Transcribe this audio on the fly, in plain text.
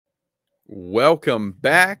Welcome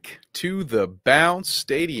back to the Bounce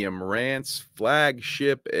Stadium Rants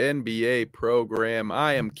flagship NBA program.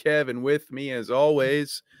 I am Kevin. With me, as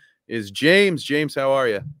always, is James. James, how are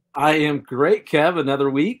you? I am great, Kev. Another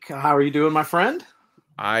week. How are you doing, my friend?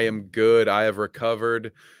 I am good. I have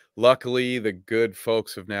recovered. Luckily, the good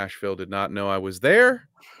folks of Nashville did not know I was there.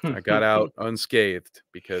 I got out unscathed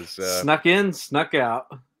because, Snuck in, snuck out.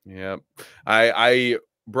 yeah, I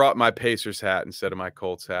brought my Pacers hat instead of my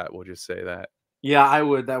Colts hat. We'll just say that. Yeah, I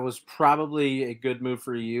would. That was probably a good move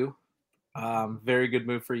for you. Very good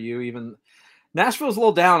move for you. Even Nashville's a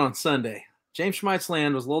little down on Sunday. James Schmidt's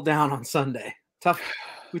land was a little down on Sunday. Tough.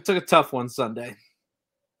 We took a tough one Sunday.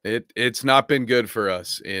 It's not been good for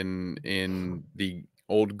us in the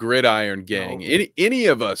old gridiron gang. No. Any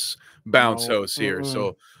of us bounce No. hosts here. So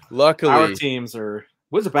Our luckily, teams are.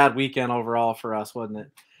 Was a bad weekend overall for us, wasn't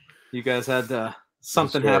it? You guys had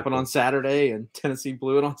something happen on Saturday, and Tennessee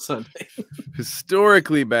blew it on Sunday.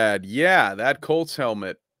 historically bad. Yeah, that Colts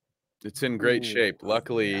helmet, it's in great shape.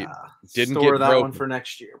 Luckily, didn't Store get that broken. one for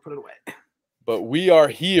next year. Put it away. But we are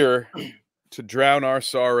here to drown our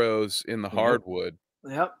sorrows in the hardwood.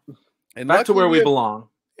 Yep. And back to where we belong.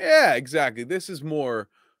 Yeah, exactly. This is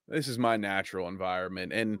my natural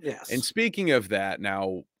environment. And Yes. speaking of that,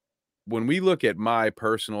 now when we look at my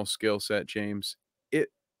personal skill set, James,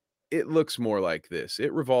 it looks more like this.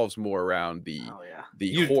 It revolves more around the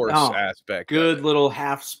horse aspect. Good little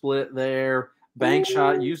half split there. Bank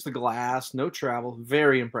shot, use the glass, no travel.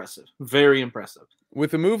 Very impressive. Very impressive.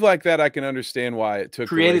 With a move like that, I can understand why it took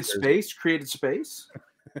created space.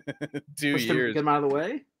 2 years. Get him out of the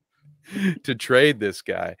way. To trade this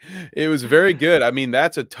guy. It was very good. I mean,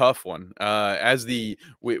 that's a tough one.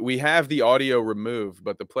 We have the audio removed,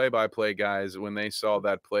 but the play-by-play guys, when they saw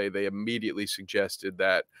that play, they immediately suggested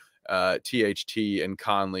that THT and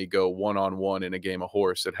Conley go one-on-one in a game of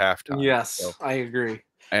horse at halftime. Yes, so, I agree.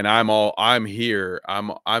 And I'm here.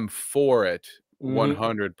 I'm for it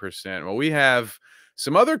 100%. Well, we have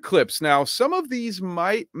some other clips. Now, some of these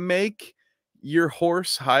might make your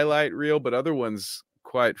horse highlight reel, but other ones,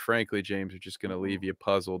 quite frankly, James, are just going to leave you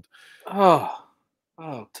puzzled.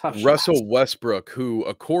 Oh, tough. Russell Westbrook, who,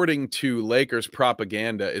 according to Lakers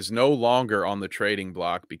propaganda, is no longer on the trading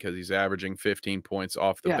block because he's averaging 15 points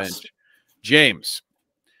off the bench. James,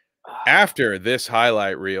 after this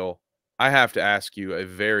highlight reel, I have to ask you a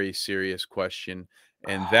very serious question,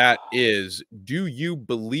 and that is, do you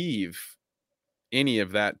believe any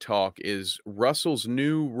of that talk is Russell's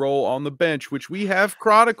new role on the bench, which we have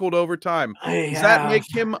chronicled over time? Does that make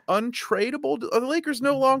him untradeable? Are the Lakers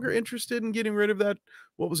no longer interested in getting rid of that?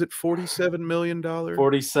 What was it, $47 million?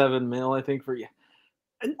 47 mil, I think, for you.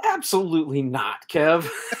 And absolutely not, Kev.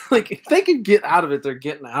 Like, if they can get out of it, they're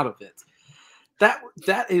getting out of it. That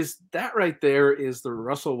right there is the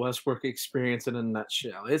Russell Westbrook experience in a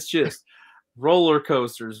nutshell. It's just roller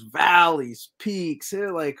coasters, valleys, peaks.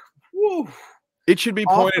 They're like, whoa. It should be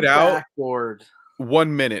pointed out,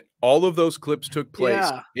 1 minute. All of those clips took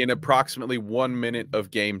place in approximately 1 minute of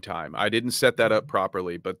game time. I didn't set that up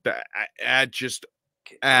properly, but that just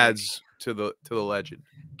adds to the legend.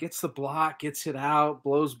 Gets the block, gets it out,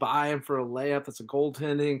 blows by him for a layup. That's a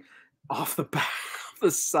goaltending off the back, off the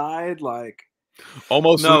side, like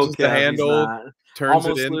almost loses the handle, turns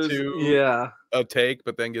it into a take,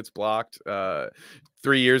 but then gets blocked.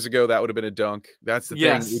 3 years ago, that would have been a dunk. That's the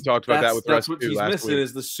thing. We talked about that with Russ too last week.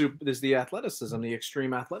 Is the athleticism, the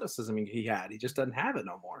extreme athleticism he had. He just doesn't have it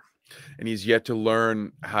no more. And he's yet to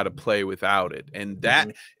learn how to play without it. And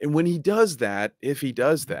and when he does that, if he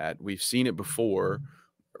does that, we've seen it before.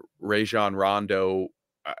 Rajon Rondo,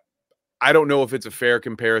 I don't know if it's a fair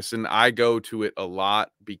comparison. I go to it a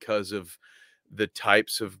lot because of the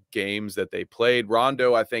types of games that they played.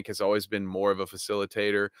 Rondo, I think, has always been more of a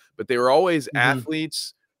facilitator, but they were always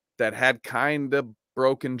athletes that had kind of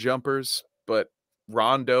broken jumpers. But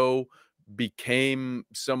Rondo became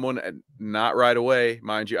someone, not right away,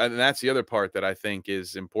 mind you. And that's the other part that I think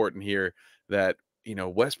is important here, that,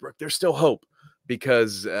 Westbrook, there's still hope,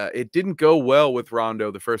 because it didn't go well with Rondo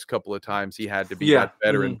the first couple of times he had to be that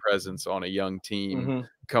veteran presence on a young team,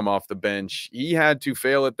 come off the bench. He had to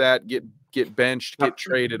fail at that, get benched, get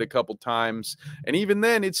traded a couple times. And even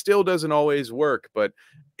then, it still doesn't always work. But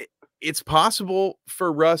it's possible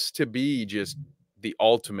for Russ to be just the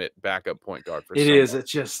ultimate backup point guard for someone. It is.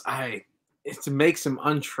 It's just, it makes him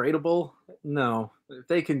untradeable. No, if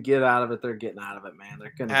they can get out of it, they're getting out of it, man.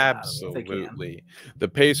 They're gonna absolutely. The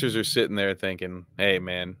Pacers are sitting there thinking, "Hey,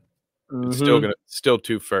 man, it's still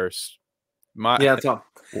two firsts. It's all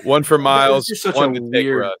one for Miles, it's such one a to take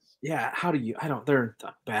weird. Russ." Yeah, they're in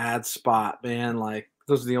a bad spot, man. Like,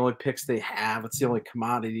 those are the only picks they have. It's the only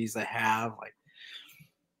commodities they have. Like,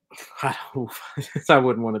 I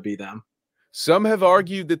wouldn't want to be them. Some have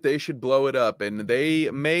argued that they should blow it up, and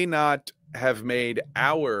they may not have made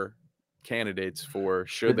our candidates for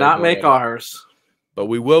should Did they not blow make it up. ours. But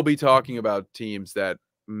we will be talking about teams that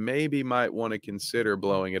maybe might want to consider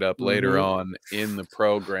blowing it up later on in the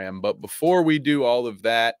program. But before we do all of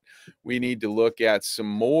that, we need to look at some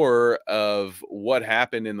more of what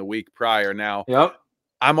happened in the week prior. Now,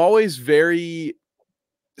 I'm always very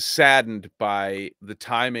saddened by the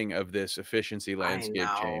timing of this efficiency landscape,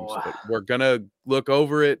 James, but we're going to look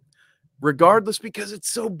over it regardless because it's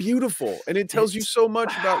so beautiful and it tells you so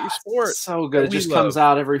much about your sport. So good. It just comes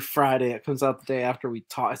out every Friday. It comes out the day after we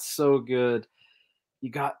talk. It's so good. You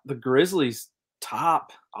got the Grizzlies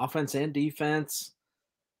top offense and defense.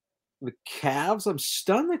 The Cavs, I'm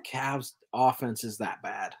stunned the Cavs offense is that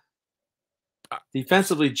bad.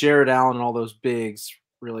 Defensively, Jared Allen and all those bigs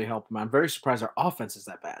really help them. I'm very surprised our offense is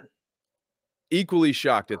that bad. Equally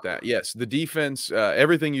shocked at that. Yes, the defense,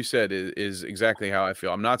 everything you said is exactly how I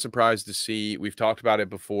feel. I'm not surprised to see, we've talked about it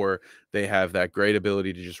before, they have that great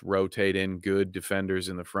ability to just rotate in good defenders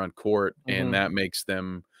in the front court, and that makes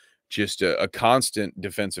them just a constant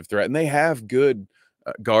defensive threat. And they have good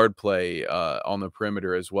guard play on the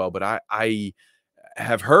perimeter as well. But I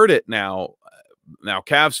have heard it now. Now,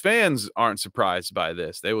 Cavs fans aren't surprised by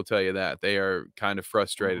this. They will tell you that. They are kind of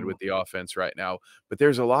frustrated with the offense right now. But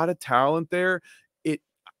there's a lot of talent there.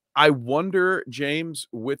 I wonder, James,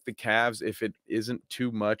 with the Cavs, if it isn't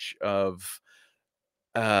too much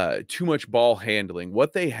ball handling.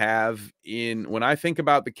 What they have when I think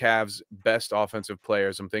about the Cavs' best offensive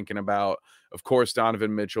players, I'm thinking about, of course,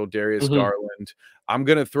 Donovan Mitchell, Darius Garland. I'm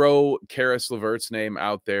going to throw Karis LeVert's name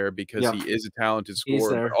out there because he is a talented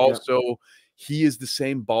scorer, but also he is the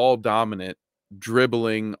same ball dominant,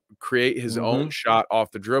 dribbling, create his own shot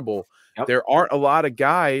off the dribble. There aren't a lot of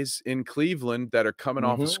guys in Cleveland that are coming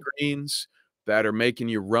off of screens that are making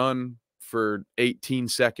you run for 18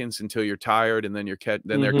 seconds until you're tired, and then they're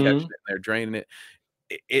catching it and they're draining it.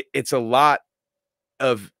 It's a lot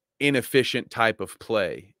of inefficient type of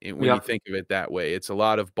play when you think of it that way. It's a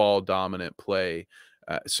lot of ball dominant play.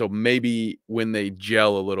 So maybe when they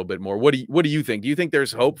gel a little bit more, what do you think? Do you think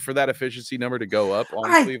there's hope for that efficiency number to go up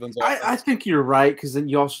on Cleveland's offense? I think you're right, because then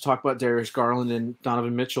you also talk about Darius Garland and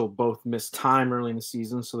Donovan Mitchell both missed time early in the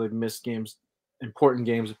season, so they've missed games, important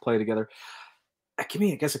games to play together. I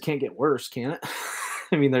guess it can't get worse, can it?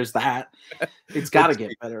 I mean, there's that. It's got to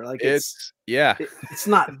get better. Like it's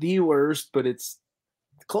not the worst, but it's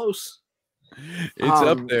close. It's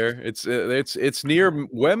up there. It's near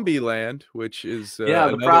Wemby land, which is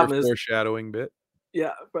another foreshadowing bit.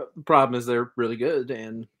 Yeah, but the problem is they're really good.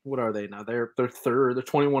 And what are they now? They're third. They're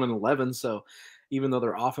 21-11. So even though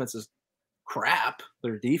their offense is crap,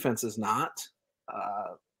 their defense is not.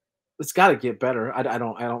 It's got to get better. I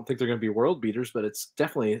don't think they're going to be world beaters, but it's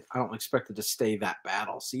definitely, I don't expect it to stay that bad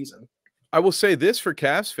all season. I will say this for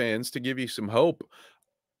Cavs fans to give you some hope.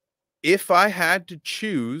 If I had to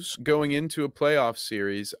choose going into a playoff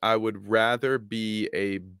series, I would rather be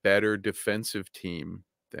a better defensive team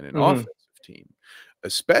than an offensive team,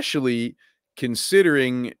 especially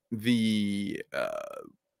considering the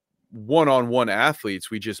one-on-one athletes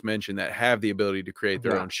we just mentioned that have the ability to create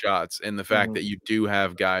their own shots, and the fact that you do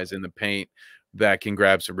have guys in the paint that can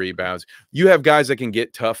grab some rebounds. You have guys that can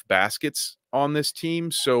get tough baskets on this team.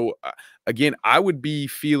 So again, I would be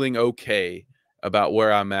feeling okay about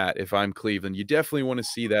where I'm at if I'm Cleveland. You definitely want to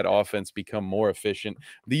see that offense become more efficient.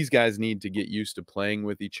 These guys need to get used to playing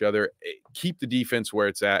with each other. Keep the defense where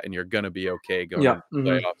it's at, and you're going to be okay going into the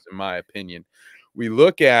playoffs, in my opinion. We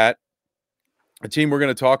look at a team we're going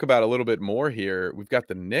to talk about a little bit more here. We've got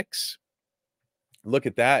the Knicks. Look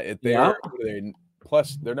at that. They're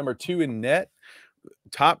number 2 in net,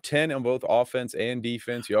 top 10 on both offense and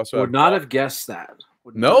defense. You also would not have guessed that.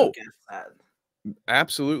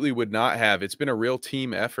 Absolutely would not have. It's been a real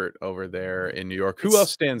team effort over there in New York. Who else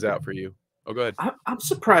stands out for you? Oh, go ahead. I'm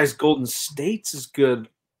surprised Golden State's as good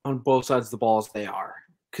on both sides of the ball as they are,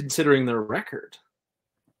 considering their record.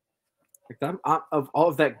 Like that, of all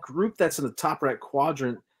of that group that's in the top right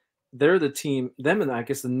quadrant, they're the team. Them and I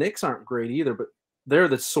guess the Knicks aren't great either, but they're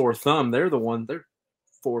the sore thumb. They're the one. They're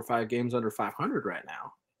 4 or 5 games under 500 right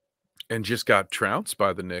now, and just got trounced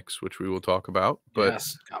by the Knicks, which we will talk about. But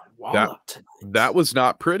got walloped tonight. That was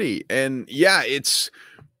not pretty. And yeah,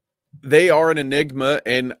 they are an enigma.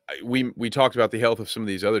 And we talked about the health of some of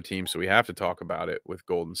these other teams, so we have to talk about it with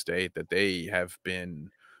Golden State, that they have been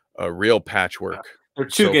a real patchwork. Yeah. They're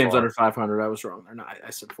 2 games under 500. I was wrong. They're not.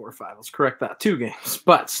 I said 4 or 5. Let's correct that. 2 games,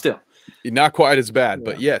 but still not quite as bad.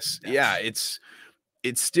 But yes, it's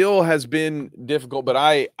it still has been difficult, but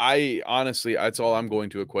I honestly, that's all I'm going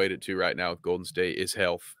to equate it to right now with Golden State is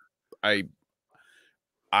health. I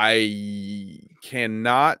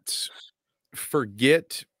cannot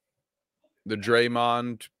forget the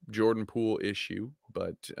Draymond Jordan Poole issue,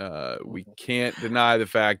 but we can't deny the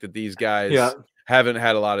fact that these guys haven't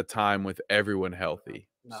had a lot of time with everyone healthy.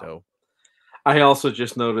 No. So I also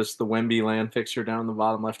just noticed the Wemby land fixture down in the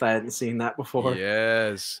bottom left. I hadn't seen that before.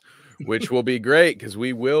 yes, which will be great because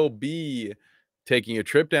we will be taking a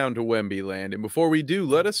trip down to Wemby land. And before we do,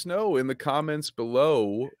 let us know in the comments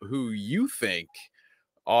below who you think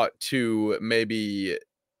ought to maybe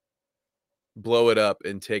blow it up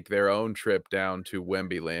and take their own trip down to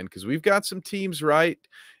Wemby land, because we've got some teams right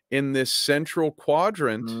in this central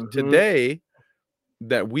quadrant today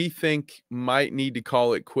that we think might need to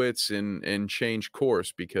call it quits and change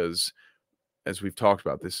course, because as we've talked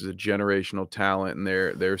about, this is a generational talent, and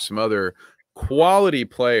there's some other quality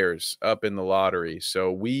players up in the lottery.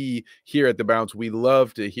 So we here at The Bounce, we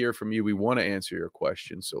love to hear from you. We want to answer your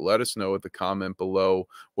questions. So let us know at the comment below,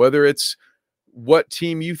 whether it's what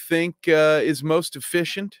team you think is most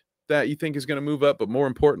efficient that you think is going to move up. But more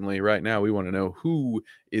importantly, right now, we want to know who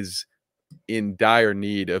is in dire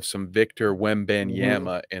need of some Victor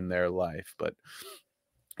Wembanyama in their life. But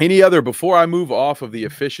any other, before I move off of the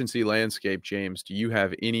efficiency landscape, James, do you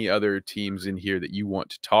have any other teams in here that you want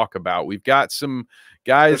to talk about? We've got some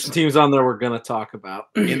guys. There's some teams on there we're going to talk about.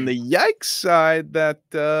 In the yikes side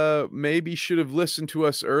that maybe should have listened to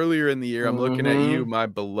us earlier in the year. I'm looking at you, my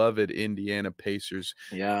beloved Indiana Pacers.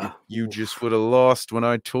 Yeah. You just would have lost when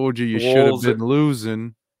I told you should have been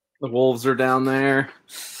losing. The Wolves are down there.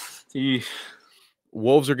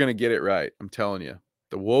 Wolves are going to get it right. I'm telling you.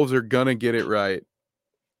 The Wolves are going to get it right.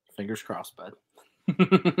 Fingers crossed, bud.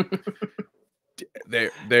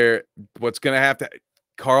 they're what's going to have to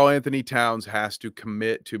Karl Anthony Towns has to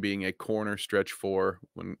commit to being a corner stretch four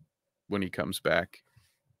when he comes back.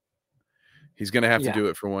 He's going to have to do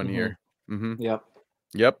it for 1 year.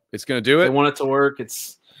 Yep. It's going to do it. They want it to work.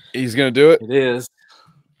 He's going to do it. It is.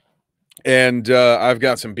 And I've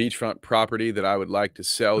got some beachfront property that I would like to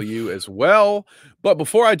sell you as well. But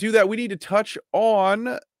before I do that, we need to touch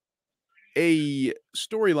on a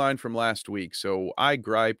storyline from last week. So I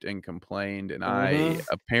griped and complained, and I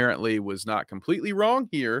apparently was not completely wrong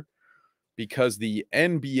here, because the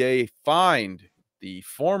NBA fined the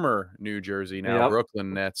former New Jersey, now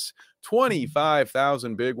Brooklyn Nets,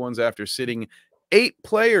 25,000 big ones after sitting 8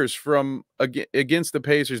 players from against the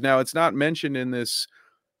Pacers. Now, it's not mentioned in this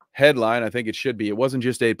headline. I think it should be. It wasn't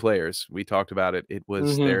just 8 players. We talked about it. It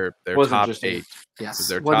was their top 8. Yes,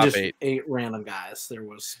 their top just 8. 8 random guys. There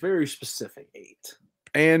was very specific 8.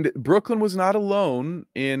 And Brooklyn was not alone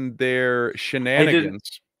in their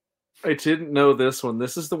shenanigans. I didn't know this one.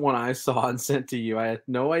 This is the one I saw and sent to you. I had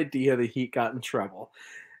no idea the Heat got in trouble.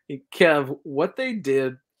 Kev, what they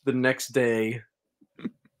did the next day,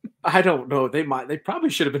 I don't know. They probably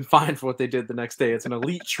should have been fined for what they did the next day. It's an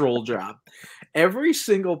elite troll job. Every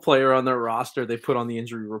single player on their roster, they put on the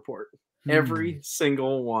injury report. Every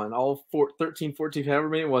single one. All 13, 14, however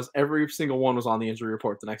many it was, every single one was on the injury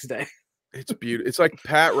report the next day. It's beautiful. It's like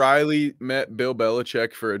Pat Riley met Bill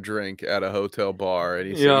Belichick for a drink at a hotel bar, and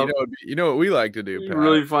he said, you know what we like to do, Pat?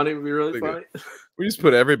 Really funny. It would be really funny. We just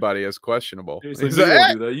put everybody as questionable. He's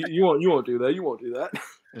like, you won't do that. You won't do that. You won't do that.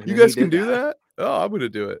 You guys can do that? Oh, I'm going to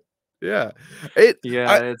do it. Yeah.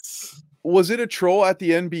 Was it a troll at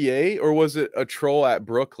the NBA, or was it a troll at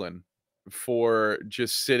Brooklyn for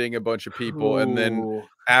just sitting a bunch of people and then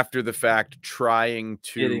after the fact trying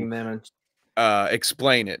to getting them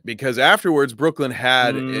explain it? Because afterwards Brooklyn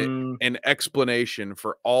had an explanation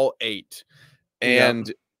for all 8,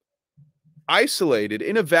 and isolated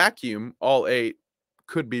in a vacuum, all 8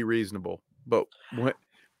 could be reasonable, but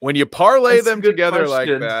when you parlay them together like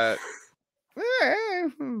that,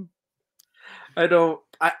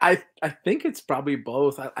 I think it's probably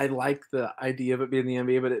both. I like the idea of it being the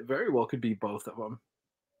NBA, but it very well could be both of them.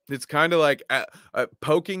 It's kind of like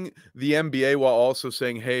poking the NBA while also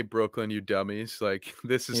saying, "Hey, Brooklyn, you dummies! Like,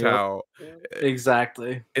 this is how."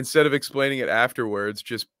 Exactly. Instead of explaining it afterwards,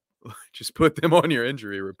 just put them on your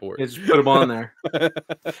injury report. Just put them on there.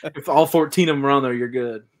 If all 14 of them are on there, you're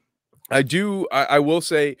good. I will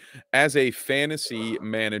say, as a fantasy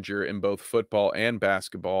manager in both football and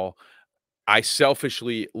basketball, I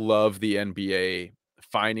selfishly love the NBA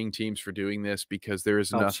fining teams for doing this, because there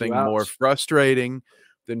is nothing more frustrating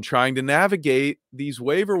than trying to navigate these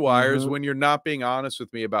waiver wires when you're not being honest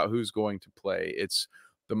with me about who's going to play. It's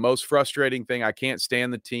the most frustrating thing. I can't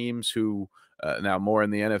stand the teams who Now, more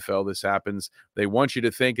in the NFL, this happens. They want you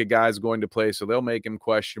to think a guy's going to play, so they'll make him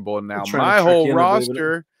questionable. And now my whole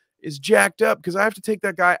roster is jacked up because I have to take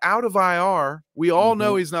that guy out of IR. We all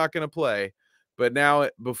know he's not going to play. But now,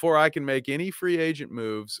 before I can make any free agent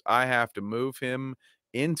moves, I have to move him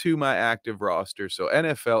into my active roster. So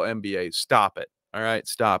NFL, NBA, stop it. All right,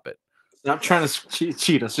 stop it. Stop trying to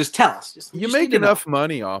cheat us. Just tell us. You make enough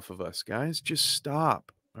money off of us, guys. Just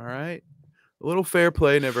stop. All right. A little fair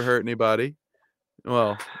play never hurt anybody.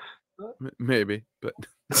 Well, maybe, but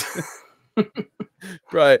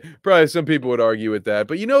probably some people would argue with that.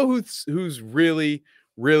 But you know who's really,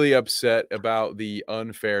 really upset about the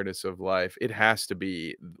unfairness of life? It has to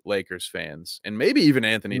be Lakers fans, and maybe even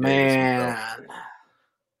Anthony Davis himself.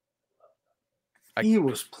 He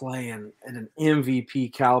was playing at an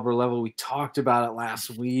MVP caliber level. We talked about it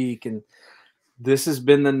last week, and this has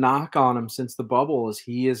been the knock on him since the bubble is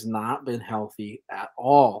he has not been healthy at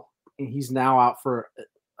all. And he's now out for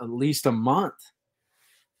at least a month.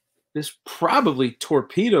 This probably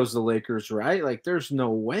torpedoes the Lakers, right? Like, there's no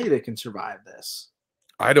way they can survive this.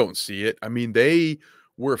 I don't see it. I mean, they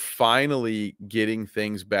were finally getting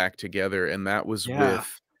things back together, and that was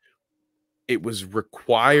it was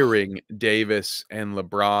requiring Davis and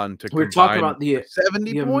LeBron to we're talking about the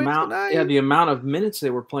 70 points amount, tonight. the amount of minutes they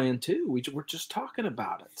were playing too. We're just talking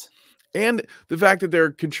about it. And the fact that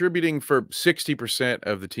they're contributing for 60%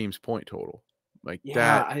 of the team's point total. Like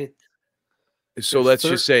that. So let's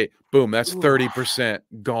just say, boom, that's 30%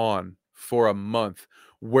 gone for a month.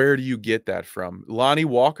 Where do you get that from? Lonnie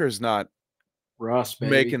Walker's not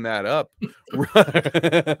making that up.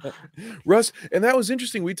 Russ, and that was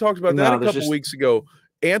interesting. We talked about that a couple weeks ago.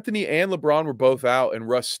 Anthony and LeBron were both out, and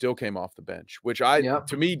Russ still came off the bench, which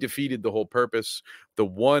to me defeated the whole purpose. The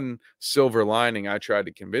one silver lining I tried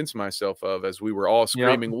to convince myself of as we were all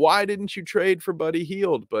screaming, why didn't you trade for Buddy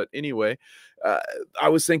Hield? But anyway, I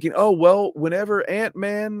was thinking, oh, well, whenever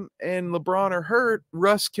Ant-Man and LeBron are hurt,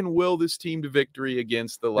 Russ can will this team to victory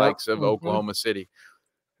against the likes of Oklahoma City.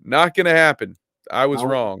 Not going to happen. I was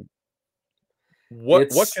wrong.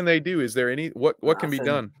 What can they do? Is there any what can be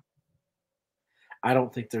done? I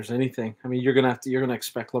don't think there's anything. I mean, you're gonna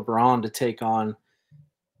expect LeBron to take on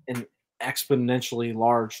an exponentially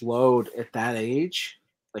large load at that age.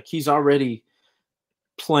 Like, he's already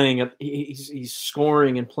playing he's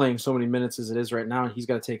scoring and playing so many minutes as it is right now, and he's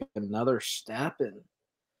got to take another step. And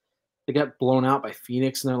they got blown out by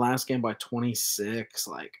Phoenix in their last game by 26.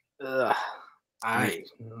 Like,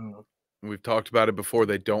 we've talked about it before.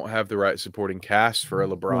 They don't have the right supporting cast for a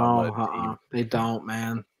LeBron team. They don't,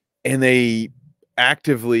 man. And they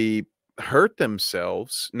actively hurt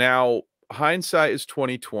themselves. Now, hindsight is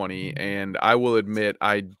 2020, and I will admit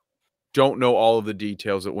I don't know all of the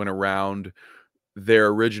details that went around their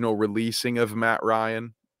original releasing of Matt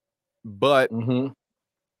Ryan, but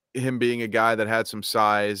him being a guy that had some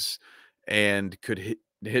size and could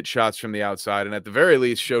hit shots from the outside, and at the very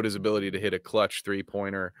least showed his ability to hit a clutch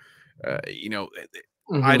three-pointer.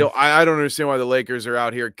 I don't understand why the Lakers are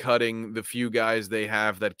out here cutting the few guys they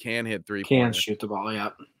have that can hit three-pointers. Can shoot the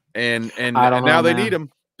ball, And now they need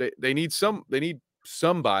him. They need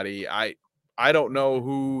somebody. I don't know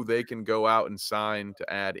who they can go out and sign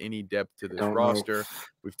to add any depth to this roster.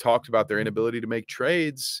 We've talked about their inability to make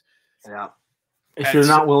trades. Yeah. If you're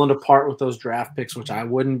not willing to part with those draft picks, which I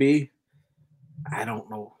wouldn't be, I don't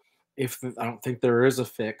know. I don't think there is a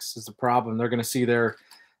fix is the problem. They're going to see their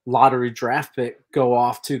lottery draft pick go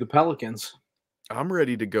off to the Pelicans. I'm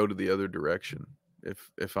ready to go to the other direction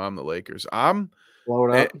if I'm the Lakers. I'm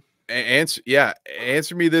blow it up.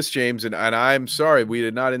 Answer me this, James, and I'm sorry, we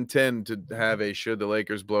did not intend to have a should the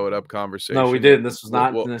Lakers blow it up conversation. No, we didn't. This is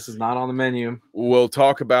not on the menu. We'll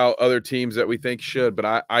talk about other teams that we think should, but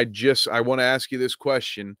I want to ask you this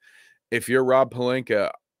question. If you're Rob Pelinka,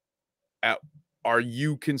 are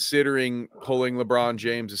you considering pulling LeBron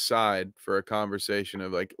James aside for a conversation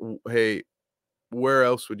of like, hey, where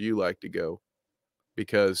else would you like to go?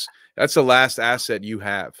 Because that's the last asset you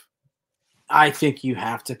have. I think you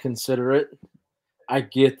have to consider it. I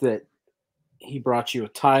get that he brought you a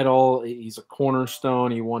title. He's a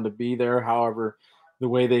cornerstone. He wanted to be there. However, the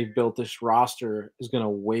way they've built this roster is going to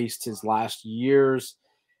waste his last years,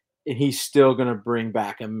 and he's still going to bring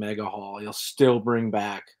back a mega haul. He'll still bring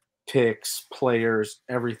back picks, players,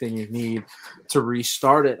 everything you need to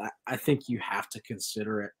restart it. I think you have to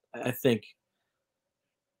consider it. I think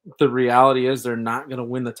the reality is they're not going to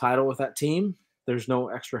win the title with that team. There's no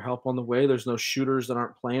extra help on the way. There's no shooters that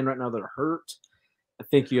aren't playing right now that are hurt. I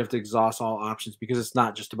think you have to exhaust all options because it's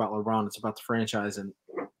not just about LeBron. It's about the franchise, and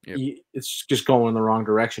it's just going in the wrong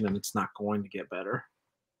direction, and it's not going to get better.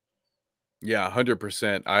 Yeah,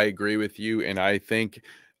 100%. I agree with you, and I think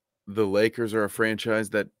the Lakers are a franchise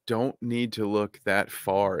that don't need to look that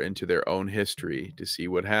far into their own history to see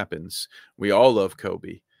what happens. We all love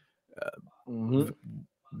Kobe. Uh, Hmm.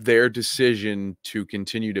 their decision to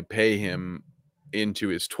continue to pay him into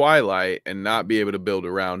his twilight and not be able to build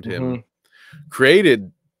around Hmm. him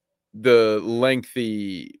created the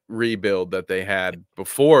lengthy rebuild that they had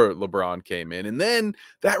before LeBron came in. And then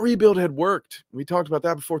that rebuild had worked. We talked about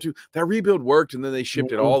that before too. That rebuild worked, and then they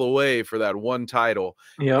shipped it Hmm. all the way for that one title.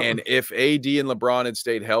 Yep. And if AD and LeBron had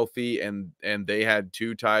stayed healthy and they had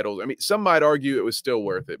 2 titles, I mean, some might argue it was still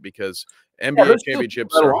worth it because Yeah, NBA there's still people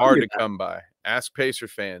championships that'll are hard argue to that. come by. Ask Pacer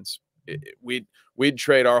fans. We'd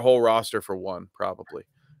trade our whole roster for one probably.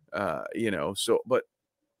 So but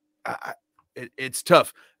it's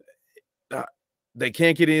tough. Uh, they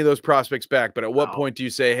can't get any of those prospects back, but at what No. point do you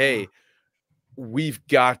say, "Hey, we've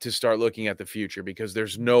got to start looking at the future because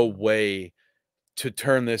there's no way to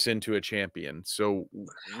turn this into a champion." So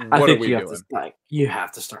I what are think we you have to doing? you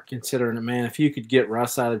have to start considering it, man. If you could get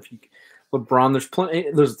Russ out of LeBron, there's plenty.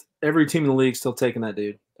 There's every team in the league still taking that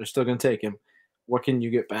dude. They're still going to take him. What can you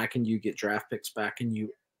get back? And you get draft picks back, and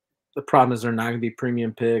you. The problem is they're not going to be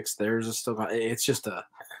premium picks. Theirs is still. It's just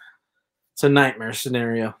it's a nightmare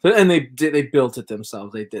scenario. And they built it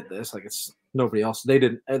themselves. They did this like it's nobody else. They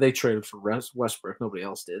didn't. They traded for Westbrook. Nobody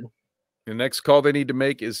else did. The next call they need to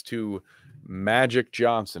make is to Magic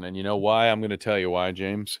Johnson. And you know why? I'm going to tell you why,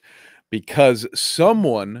 James. Because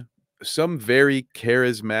some very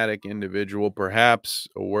charismatic individual, perhaps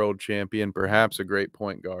a world champion, perhaps a great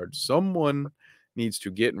point guard, someone needs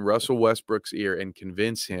to get in Russell Westbrook's ear and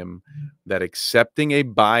convince him that accepting a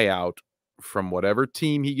buyout from whatever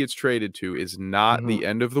team he gets traded to is not Hmm. the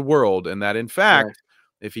end of the world. And that, in Correct. fact,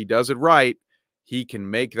 if he does it right, he can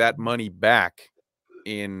make that money back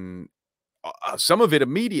in some of it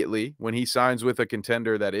immediately when he signs with a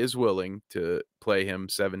contender that is willing to play him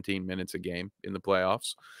 17 minutes a game in the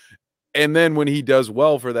playoffs. And then when he does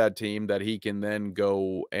well for that team, that he can then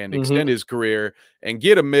go and Hmm. extend his career and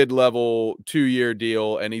get a mid-level 2-year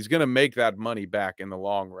deal, and he's going to make that money back in the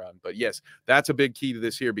long run. But yes, that's a big key to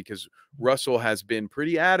this here because Russell has been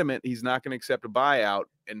pretty adamant he's not going to accept a buyout.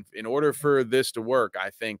 And in order for this to work, I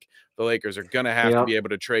think the Lakers are going to have to Yep. be able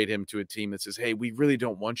to trade him to a team that says, "Hey, we really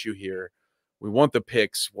don't want you here. We want the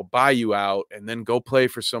picks. We'll buy you out and then go play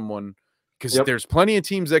for someone." Because Yep. there's plenty of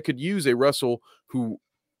teams that could use a Russell who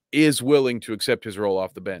is willing to accept his role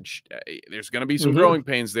off the bench. There's going to be some Hmm. growing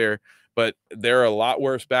pains there, but there are a lot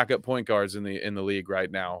worse backup point guards in the league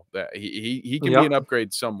right now. That he can be Yep. an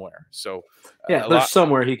upgrade somewhere. So Yeah. a There's lot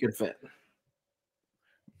somewhere he could fit.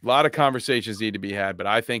 of conversations need to be had, but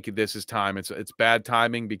I think this is time. It's bad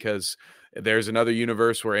timing because there's another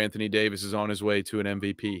universe where Anthony Davis is on his way to an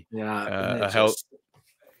MVP. Yeah, and it A hell just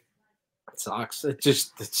it sucks.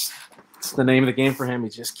 It's the name of the game for him. He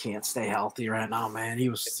just can't stay healthy right now, man.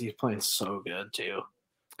 He's playing so good too.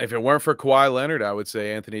 If it weren't for Kawhi Leonard, I would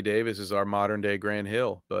say Anthony Davis is our modern day Grant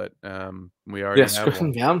Hill, but we already Yes, have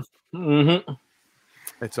one. yeah. Hmm.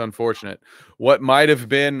 It's unfortunate. What might have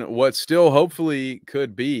been, what still hopefully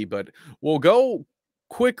could be, but we'll go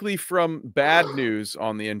quickly from bad news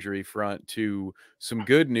on the injury front to some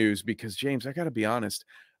good news because James, I got to be honest,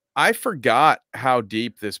 I forgot how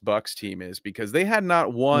deep this Bucks team is because they had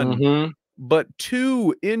not one Hmm. but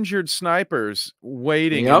 2 injured snipers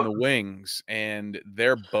waiting in Yep. the wings, and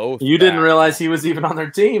they're both You didn't back realize now. he was even on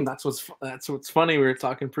their team. That's what's funny. We were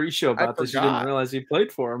talking pre-show I about this. You didn't forgot. realize he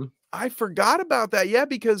played for him. I forgot about that. Yeah,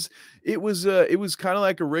 because it was kind of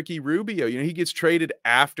like a Ricky Rubio. You know, he gets traded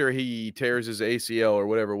after he tears his ACL or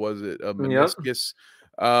whatever was it, a Yep. meniscus.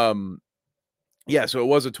 Um, yeah, so it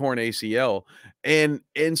was a torn ACL, and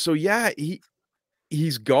so yeah,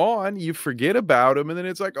 he's gone. You forget about him, and then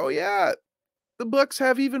it's like, oh yeah, the Bucks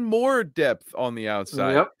have even more depth on the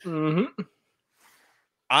outside. Yep. Hmm.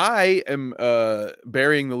 I am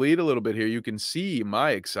burying the lead a little bit here. You can see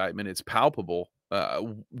my excitement. It's palpable.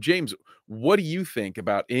 James, what do you think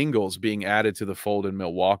about Ingles being added to the fold in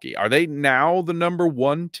Milwaukee? Are they now the number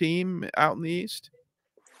 1 team out in the East?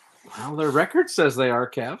 Well, their record says they are,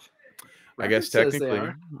 Kev. I guess Record says they technically.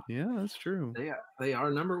 are. Yeah, that's true. They are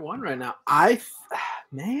number one right now.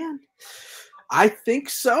 Man, I think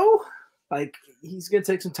so. Like he's gonna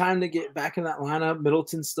take some time to get back in that lineup.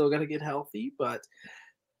 Middleton's still got to get healthy, but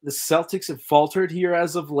the Celtics have faltered here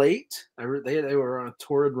as of late. They were on a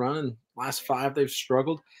torrid run, and last 5 they've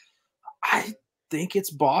struggled. I think it's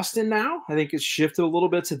Boston now. I think it's shifted a little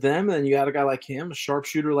bit to them, and then you got a guy like him, a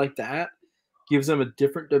sharpshooter like that, gives them a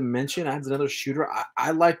different dimension, adds another shooter.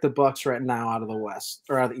 I like the Bucks right now out of the West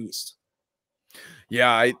or out of the East.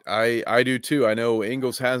 Yeah, I do too. I know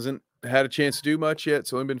Ingles hasn't had a chance to do much yet.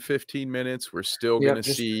 It's only been 15 minutes. We're still going to Yep,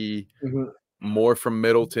 just see mhm. more from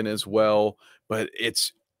Middleton as well, but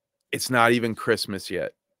it's not even Christmas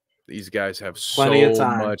yet. These guys have Plenty of so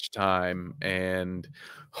time. much time, and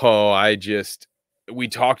we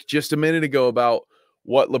talked just a minute ago about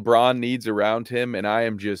what LeBron needs around him, and I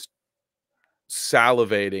am just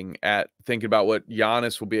salivating at thinking about what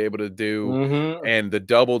Giannis will be able to do Mhm. and the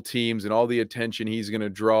double teams and all the attention he's going to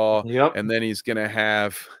draw, Yep. and then he's going to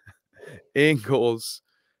have Ingles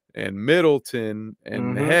and Middleton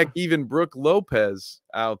and heck, Mhm. even Brooke Lopez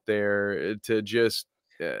out there to just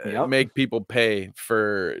Yep. make people pay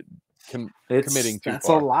for committing too That's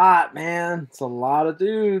a far. lot, man. It's a lot of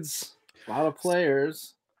dudes, a lot of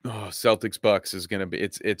players. Oh, Celtics Bucks is gonna be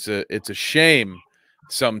it's a shame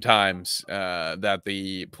sometimes that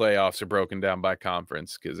the playoffs are broken down by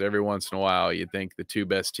conference, because every once in a while you think the two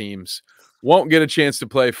best teams won't get a chance to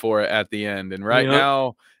play for it at the end. And right Yep.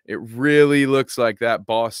 now it really looks like that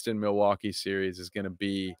Boston Milwaukee series is gonna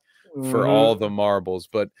be for all Mhm. the marbles.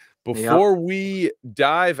 But Yep. before we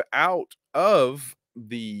dive out of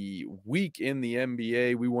the week in the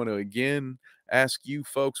NBA, we want to again ask you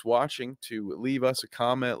folks watching to leave us a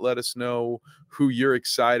comment. Let us know who you're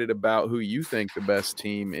excited about, who you think the best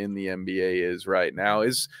team in the NBA is right now.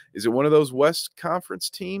 Is it one of those West Conference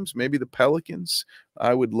teams? Maybe the Pelicans?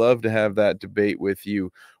 I would love to have that debate with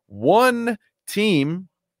you. One team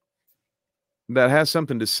that has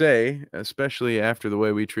something to say, especially after the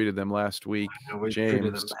way we treated them last week, And we treated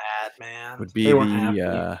them James, bad, man. would be They weren't the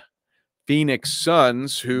happy. Phoenix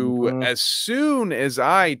Suns, who, Mhm. as soon as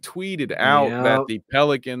I tweeted out that Yep. the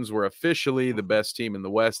Pelicans were officially the best team in the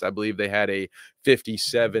West, I believe they had a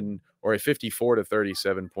 57 or a 54 to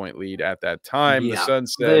 37 point lead at that time. The Yeah.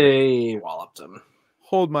 Suns said, They walloped them.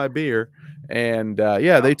 "Hold my beer," and yeah,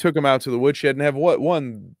 Yep. they took them out to the woodshed and have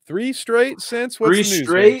won 3 straight since. What's Three the news, James?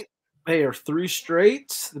 straight. They are three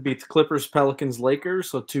straight. They beat the Clippers, Pelicans, Lakers.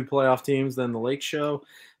 So two playoff teams, then the Lake Show.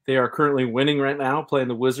 They are currently winning right now, playing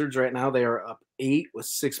the Wizards right now. They are up 8 with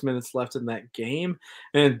 6 minutes left in that game.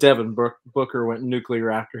 And Devin Booker went nuclear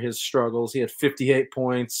after his struggles. He had 58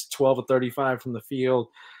 points, 12 of 35 from the field,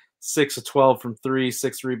 6 of 12 from three,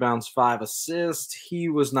 6 rebounds, 5 assists. He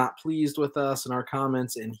was not pleased with us in our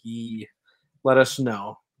comments, and he let us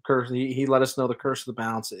know. He let us know the curse of the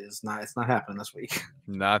bounce is not. It's not happening this week.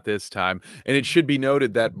 Not this time. And it should be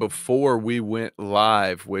noted that before we went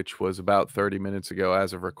live, which was about 30 minutes ago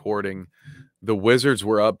as of recording, the Wizards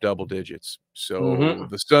were up double digits. So Mm-hmm.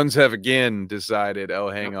 the Suns have again decided, oh,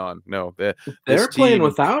 hang on. No, this They're playing team,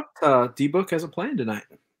 without D-Book hasn't playing tonight.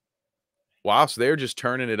 wow, so they're just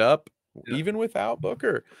turning it up Yeah. even without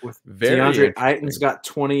Booker. With Very DeAndre Ayton's interesting. got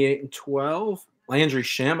 28 and 12. Landry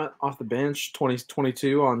Shamet off the bench,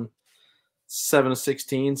 22 on 7 of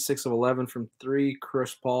 16, 6 of 11 from three.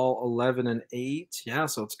 Chris Paul, 11 and 8. Yeah,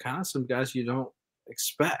 so it's kind of some guys you don't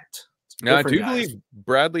expect. Some Now, I different do guys. believe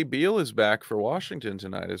Bradley Beal is back for Washington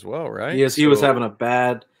tonight as well, right? He was So having a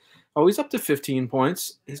bad. Oh, he's up to 15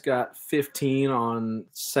 points. He's got 15 on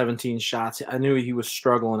 17 shots. I knew he was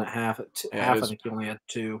struggling at half. At yeah, half, I think he only had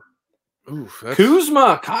 2. oof, that's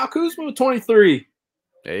Kyle Kuzma with 23.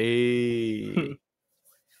 a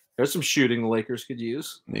There's some shooting the Lakers could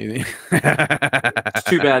use. hey. It's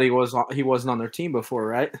too bad he wasn't on their team before,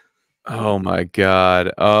 right? Oh my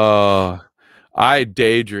god. Oh, I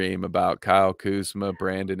daydream about Kyle Kuzma,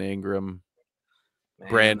 Brandon Ingram,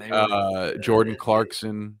 Man, they were. Jordan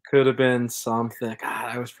Clarkson, Could have been something. God,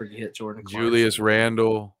 I always forget Jordan Julius Clarkson.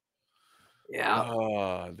 Randle. Yeah.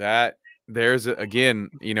 Oh, that there's again,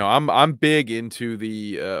 I'm big into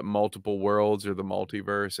the multiple worlds or the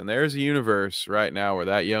multiverse, and there's a universe right now where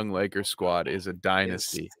that young Lakers squad is a Yes.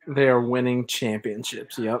 dynasty. They are winning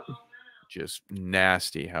championships. Yep. Just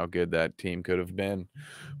nasty how good that team could have been.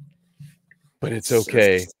 But it's It's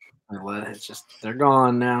okay. just, they're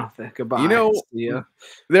gone now. You Goodbye. know, See ya.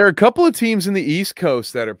 there are a couple of teams in the East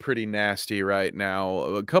Coast that are pretty nasty right now.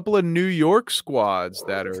 A couple of New York squads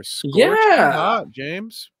that are scorching Yeah. hot,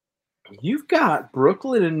 James. You've got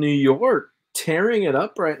Brooklyn and New York tearing it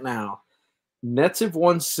up right now. Nets have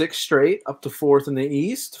won 6 straight, up to 4th in the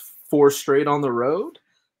East, 4 straight on the road.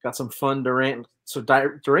 Got some fun Durant. So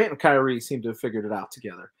Durant and Kyrie seem to have figured it out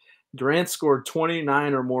together. Durant scored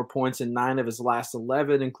 29 or more points in 9 of his last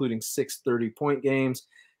 11, including 6 30-point games.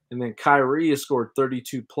 And then Kyrie has scored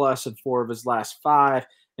 32 plus in 4 of his last 5.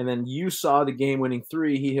 And then you saw the game-winning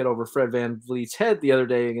 3 he hit over Fred VanVleet's head the other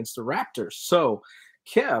day against the Raptors. So,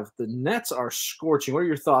 Kev, the Nets are scorching. What are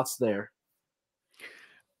your thoughts there?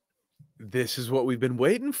 This is what we've been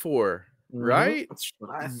waiting for. right? That's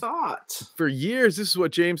what I thought. For years, this is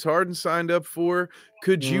what James Harden signed up for.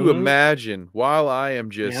 Could you Mhm. imagine, while I am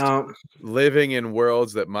just Yeah. living in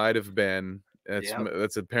worlds that might have been, Yep.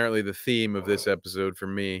 that's apparently the theme of this episode for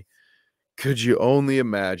me. Could you only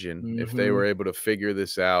imagine if they were Mhm. able to figure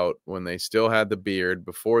this out when they still had the beard,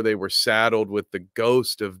 before they were saddled with the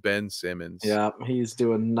ghost of Ben Simmons? Yep. He's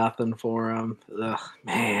doing nothing for him. Ugh,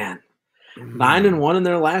 man. 9 and Mm. 1 in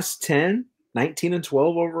their last 10, 19 and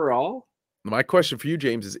 12 overall. My question for you,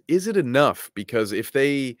 James, is it enough? Because if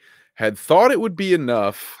they had thought it would be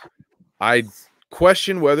enough, I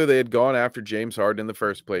question whether they had gone after James Harden in the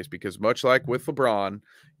first place, because much like with LeBron,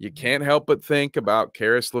 you can't help but think about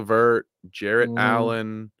Karis LeVert, Jarrett Mhm.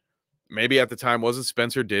 Allen. Maybe at the time, wasn't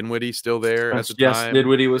Spencer Dinwiddie still there at the Yes, time?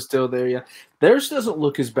 Dinwiddie was still there. Yeah, theirs doesn't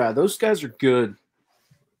look as bad. Those guys are good,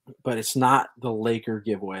 but it's not the Laker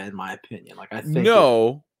giveaway, in my opinion. Like I think it.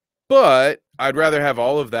 No, but I'd rather have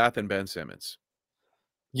all of that than Ben Simmons.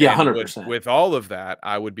 Yeah, And 100%. with all of that,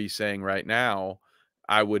 I would be saying right now,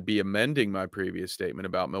 I would be amending my previous statement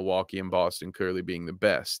about Milwaukee and Boston clearly being the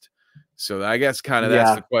best. So I guess kind of that's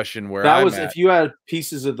Yeah, the question where that I'm was at. if you had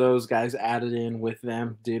pieces of those guys added in with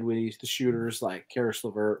them. Dinwiddie, the shooters like Karis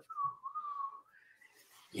LeVert.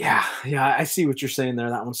 Yeah, I see what you're saying there.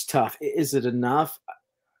 That one's tough. Is it enough?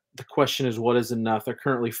 The question is, what is enough? They're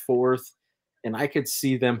currently fourth, and I could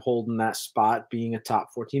see them holding that spot, being a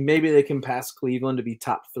top 14. Maybe they can pass Cleveland to be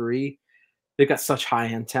top 3. They've got such high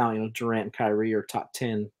end talent. You know, Durant and Kyrie are top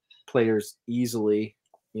 10 players easily.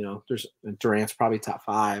 You know, there's Durant's probably top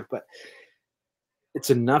 5, but it's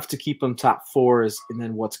enough to keep them top 4. And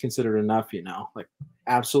then what's considered enough? You know, like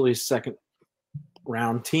absolutely second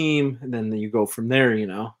round team, and then you go from there. You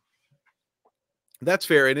know. That's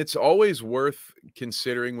fair. And it's always worth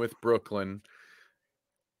considering with Brooklyn,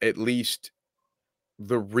 at least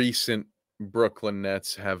the recent Brooklyn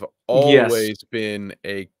Nets have Yes. always been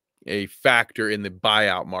a factor in the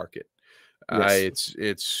buyout market. Yes.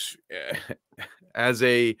 It's as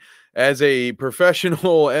a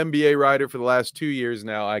professional NBA writer for the last 2 years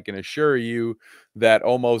now, I can assure you that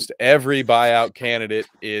almost every buyout candidate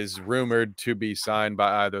is rumored to be signed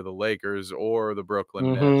by either the Lakers or the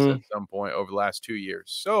Brooklyn Nets at Mm-hmm. some point over the last 2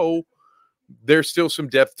 years. So there's still some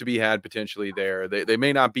depth to be had potentially there. They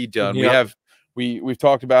may not be done. Yep. We've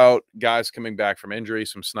talked about guys coming back from injury,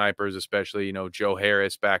 some snipers, especially, Joe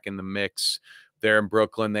Harris back in the mix there in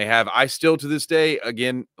Brooklyn. They have, I still to this day,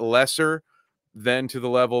 again, lesser than to the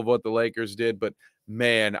level of what the Lakers did, but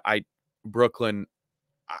man, Brooklyn,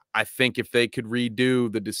 I think if they could redo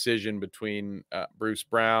the decision between Bruce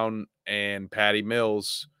Brown and Patty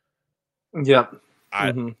Mills, Yep.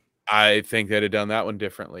 I Mm-hmm. I think they'd have done that one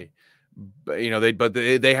differently. But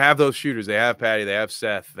they have those shooters. They have Patty. They have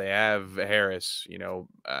Seth. They have Harris.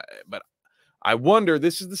 But I wonder.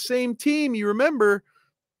 This is the same team. You remember?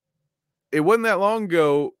 It wasn't that long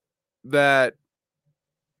ago that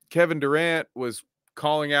Kevin Durant was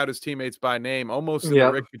calling out his teammates by name, almost in the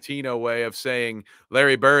Yep. Rick Pitino way of saying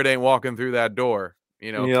Larry Bird ain't walking through that door.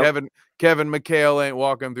 Yep. Kevin McHale ain't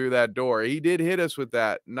walking through that door. He did hit us with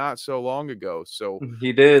that not so long ago. So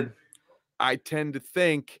He did. I tend to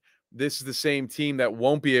think this is the same team that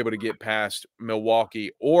won't be able to get past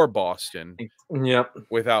Milwaukee or Boston Yep.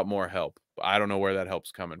 without more help. I don't know where that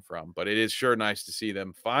help's coming from, but it is sure nice to see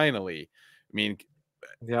them finally,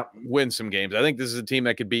 Yep. win some games. I think this is a team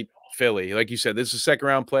that could beat Philly. Like you said, this is a second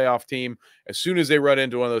round playoff team. As soon as they run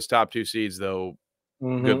into one of those top 2 seeds, though, good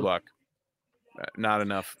Mm-hmm. luck. Not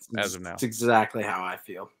enough as of now. It's exactly how I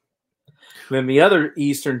feel. Then the other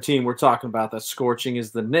Eastern team we're talking about that's scorching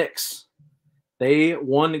is the Knicks. They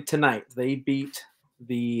won tonight. They beat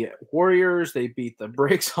the Warriors. They beat the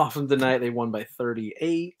brakes off them tonight. They won by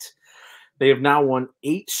 38. They have now won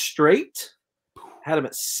 8 straight. Had them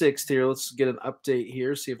at 6th here. Let's get an update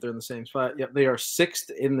here, see if they're in the same spot. Yep, they are 6th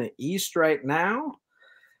in the East right now.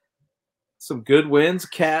 Some good wins.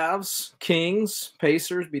 Cavs, Kings,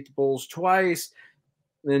 Pacers beat the Bulls twice.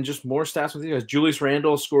 And then just more stats with you guys. Julius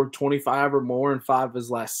Randle scored 25 or more in 5 of his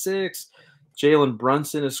last 6. Jalen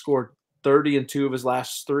Brunson has scored 30 in 2 of his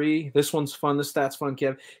last 3. This one's fun. This stat's fun,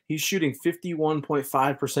 Kev. He's shooting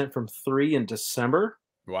 51.5% from 3 in December.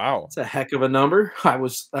 Wow. It's a heck of a number. I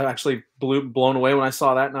was actually blown away when I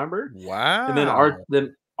saw that number. Wow. And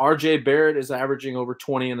then RJ Barrett is averaging over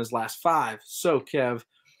 20 in his last 5. So, Kev,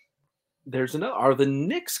 there's another. Are the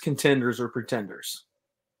Knicks contenders or pretenders?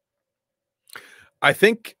 I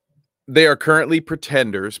think they are currently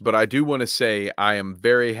pretenders, but I do want to say I am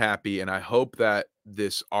very happy, and I hope that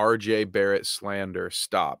this RJ Barrett slander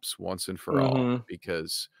stops once and for all,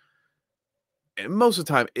 because most of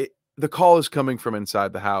the time the call is coming from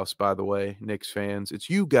inside the house, by the way, Knicks fans. It's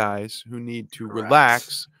you guys who need to Correct.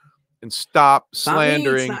 relax and stop It's not me, it's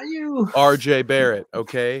slandering not you. RJ Barrett,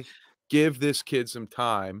 okay? Give this kid some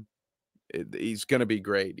time. He's going to be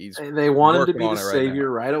great. They want him to working be on the it right now. savior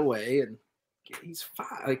right away, and he's fine.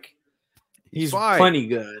 Like he's fine. plenty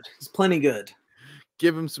good. He's plenty good.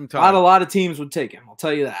 Give him some time. A lot of teams would take him. I'll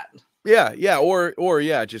tell you that. Yeah, or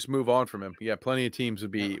yeah, just move on from him. Yeah, plenty of teams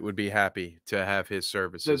would be happy to have his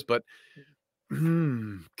services. But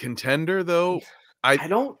contender though, I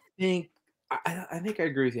don't think. I think I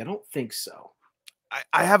agree with you. I don't think so.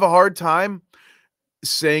 I have a hard time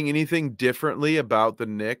saying anything differently about the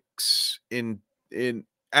Knicks in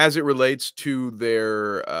as it relates to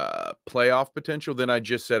their playoff potential than I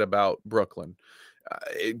just said about Brooklyn.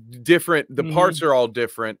 Different, the parts are all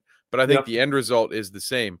different, but I think the end result is the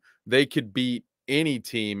same. They could beat any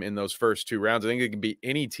team in those first 2 rounds. I think they could beat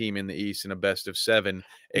any team in the East in a best of 7.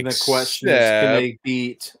 And the question is, can they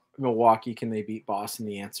beat Milwaukee? Can they beat Boston?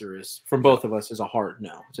 The answer is, from both of us, is a hard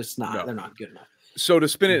no. Just not. No. They're not good enough. So to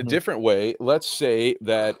spin it a different way, let's say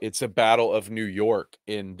that it's a battle of New York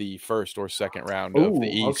in the first or second round of the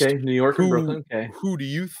East. Okay, New York and Brooklyn. Okay, who do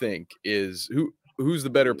you think is who's the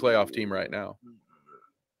better playoff team right now?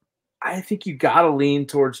 I think you got to lean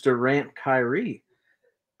towards Durant, Kyrie.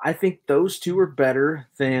 I think those two are better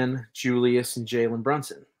than Julius and Jalen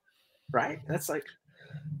Brunson, right? That's like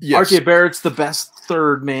RJ Barrett's the best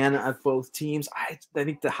third man of both teams. I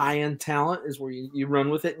think the high-end talent is where you run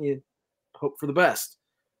with it and you hope for the best.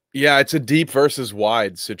 Yeah, it's a deep versus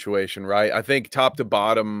wide situation, right? I think top to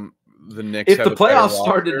bottom, the Knicks. If the playoffs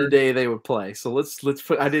started today, they would play. So let's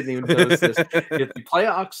put. I didn't even notice this. If the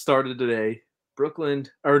playoffs started today, Brooklyn,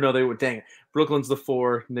 or no, they would. Dang it, Brooklyn's the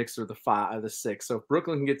 4, Knicks are the 5, the 6. So if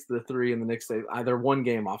Brooklyn gets to the 3 and the Knicks, they either 1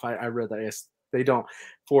 game off. I read that. Yes, they don't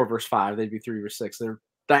 4 versus 5. They'd be 3 versus 6. They're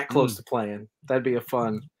that close to playing. That'd be a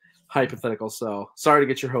fun hypothetical. So sorry to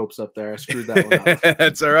get your hopes up there. I screwed that one up.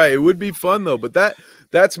 That's all right. It would be fun though. But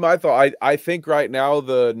that's my thought. I think right now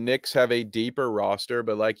the Knicks have a deeper roster,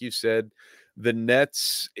 but like you said, the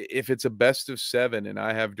Nets, if it's a best of 7 and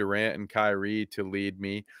I have Durant and Kyrie to lead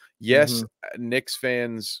me, yes, Knicks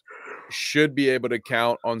fans should be able to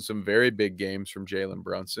count on some very big games from Jalen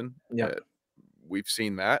Brunson. Yeah, we've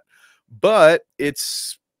seen that, but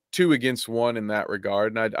it's 2 against 1 in that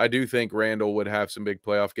regard. And I do think Randall would have some big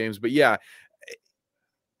playoff games. But yeah,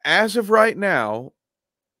 as of right now,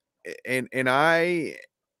 and I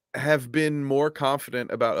have been more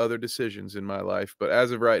confident about other decisions in my life, but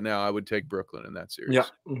as of right now, I would take Brooklyn in that series. Yeah.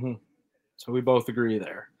 So we both agree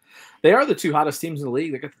there. They are the 2 hottest teams in the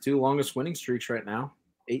league. They got the 2 longest winning streaks right now,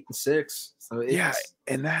 8 and 6. So it's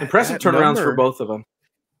and that impressive turnarounds for both of them.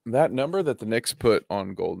 That number that the Knicks put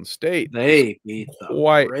on Golden State, they beat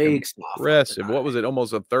the brakes off. Impressive. What was it?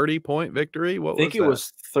 Almost a 30-point victory? I think it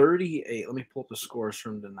was 38. Let me pull up the scores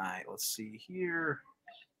from tonight. Let's see here.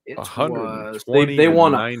 It was they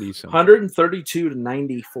won 132 to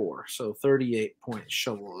 94, so 38 points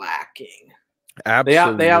shellacking.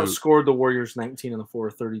 Absolutely. They outscored the Warriors 19 in the 4,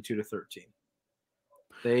 32 to 13.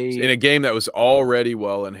 In a game that was already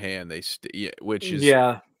well in hand, which is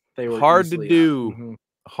they were hard to do.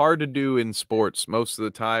 Hard to do in sports. Most of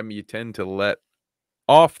the time, you tend to let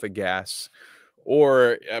off the gas,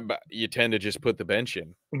 or you tend to just put the bench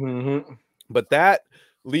in. But that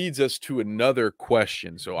leads us to another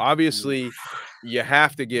question. So obviously, you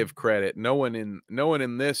have to give credit. No one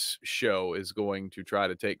in this show is going to try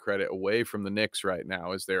to take credit away from the Knicks right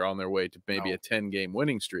now, as they're on their way to maybe a 10-game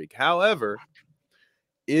winning streak. However,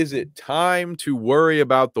 is it time to worry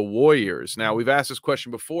about the Warriors? Now, we've asked this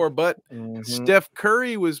question before, but Steph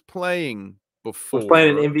Curry was playing before. Was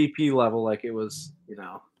playing an MVP level, like it was,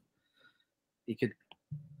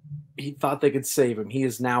 he thought they could save him. He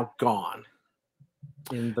is now gone.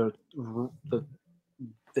 And the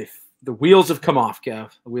wheels have come off,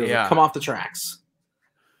 Kev. The wheels have come off the tracks.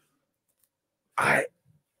 I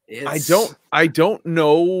don't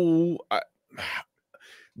know.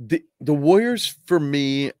 The Warriors, for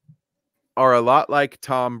me, are a lot like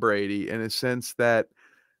Tom Brady in a sense that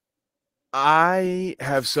I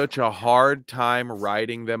have such a hard time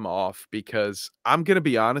writing them off, because I'm going to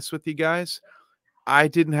be honest with you guys. I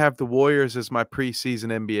didn't have the Warriors as my preseason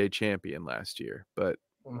NBA champion last year, but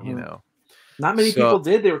not many people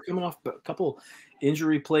did. They were coming off a couple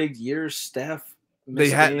injury-plagued years. Steph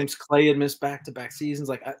missed games. Clay had missed back-to-back seasons.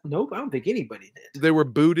 Like, nope, I don't think anybody did. They were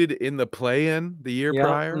booted in the play-in the year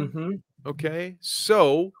prior. Okay,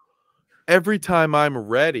 so every time I'm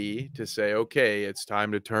ready to say, okay, it's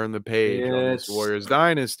time to turn the page on this Warriors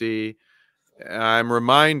dynasty, I'm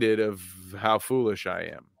reminded of how foolish I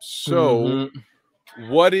am. So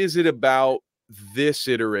What is it about this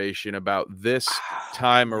iteration, about this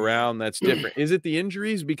time around that's different? Is it the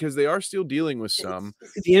injuries? Because they are still dealing with some.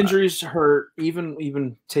 The injuries hurt.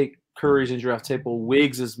 Even take Curry's injury off table.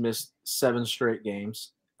 Wiggs has missed 7 straight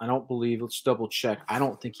games. I don't believe. Let's double check. I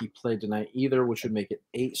don't think he played tonight either, which would make it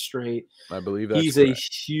 8 straight. I believe that's He's correct.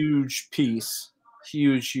 a huge piece.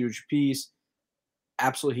 Huge piece.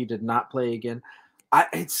 Absolutely, he did not play again. I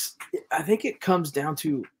think it comes down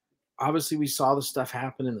to, obviously we saw the stuff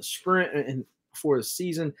happen in the sprint and before the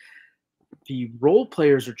season. The role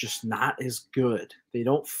players are just not as good. They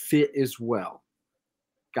don't fit as well.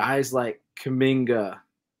 Guys like Kuminga,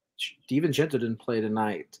 DiVincenzo didn't play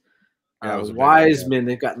tonight. Wiseman,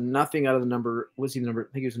 they've got nothing out of the number. Was he number?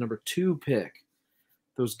 I think he was the number 2 pick.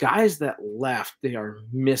 Those guys that left, they are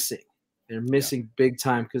missing. They're missing big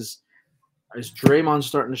time because as Draymond's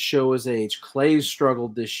starting to show his age, Clay's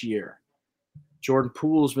struggled this year. Jordan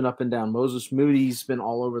Poole's been up and down. Moses Moody's been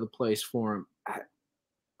all over the place for him.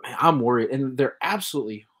 I'm worried, and they're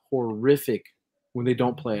absolutely horrific when they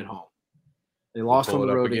don't play at home. They lost on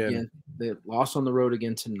the road again. They lost on the road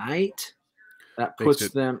again tonight. That puts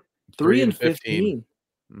them 3-15.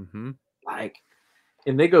 Mm-hmm.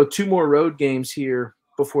 And they go 2 more road games here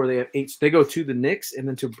before they have 8. They go to the Knicks and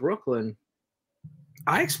then to Brooklyn.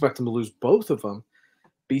 I expect them to lose both of them,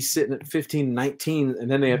 be sitting at 15-19, and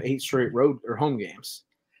then they have 8 straight road or home games.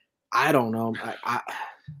 I don't know.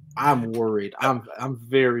 I'm worried. I'm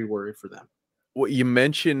very worried for them. What you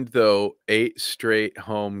mentioned, though, 8 straight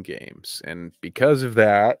home games. And because of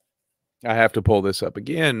that, I have to pull this up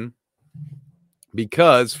again,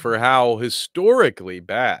 because for how historically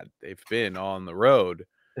bad they've been on the road,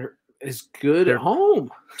 they're as good at home.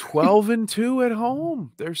 12-2 at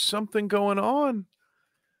home. There's something going on.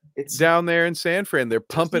 It's down there in San Fran. They're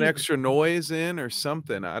pumping extra noise in or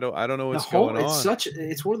something. I don't know what's going on.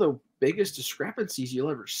 It's one of the biggest discrepancies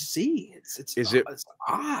you'll ever see. It's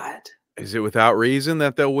odd. Is it without reason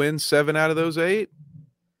that they'll win 7 out of those 8?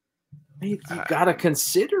 You got to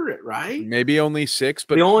consider it, right? Maybe only 6,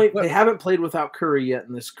 but they haven't played without Curry yet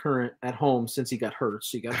in this current at home since he got hurt.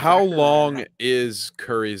 So you got. How long is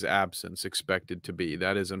Curry's absence expected to be?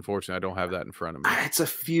 That is unfortunate. I don't have that in front of me. It's a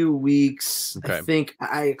few weeks. Okay. I think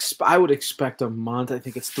I would expect a month. I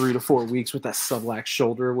think it's 3 to 4 weeks with that subluxed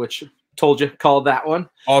shoulder, which told you, called that one.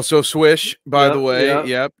 Also Swish, by the way.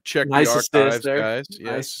 Yep. Check the archives, guys. Yes.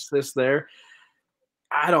 Nice assist there.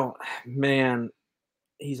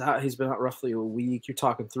 He's out. He's been out roughly a week. You're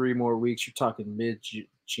talking 3 more weeks. You're talking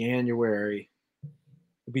mid-January.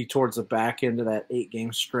 It'll be towards the back end of that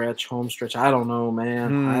 8-game stretch, home stretch. I don't know,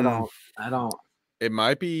 man. I don't. It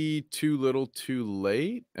might be too little, too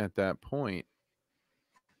late at that point.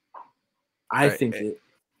 I think it.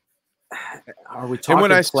 Are we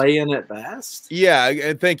talking play-in at best? Yeah,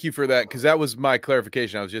 and thank you for that, because that was my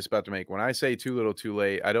clarification I was just about to make. When I say too little, too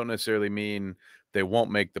late, I don't necessarily mean they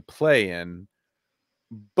won't make the play-in.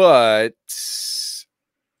 But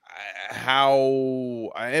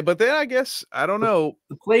but then I guess I don't know.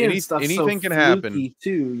 The play-in stuff, anything can happen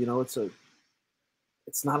too. You know, it's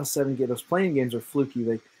not a 7-game. Those playing games are fluky.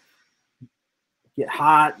 They get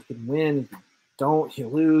hot, you can win. You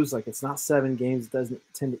lose. It's not 7 games. It doesn't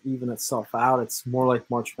tend to even itself out. It's more like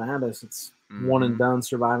March Madness. It's one and done,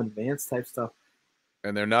 survive and advance type stuff.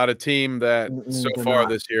 And they're not a team that so far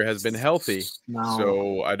this year has been healthy. No.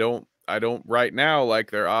 So I don't right now like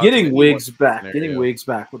their odds. Getting Wiggs back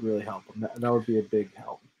would really help them. That would be a big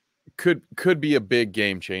help. Could be a big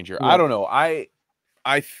game changer. Yeah. I don't know. I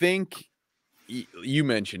think you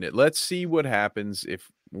mentioned it. Let's see what happens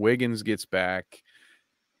if Wiggins gets back.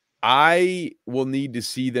 I will need to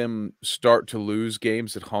see them start to lose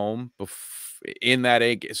games at home in that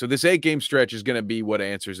 8. So this 8-game stretch is going to be what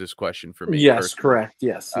answers this question for me. Yes, personally. Correct.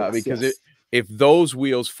 Yes, because if those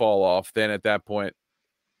wheels fall off, then at that point,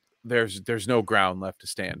 there's no ground left to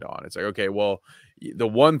stand on. It's like, okay, well, the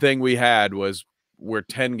one thing we had was we're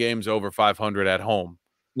 10 games over 500 at home.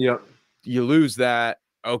 Yep. You lose that,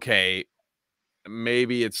 okay,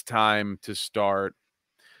 maybe it's time to start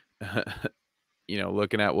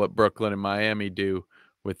looking at what Brooklyn and Miami do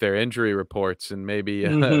with their injury reports, and maybe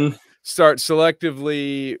start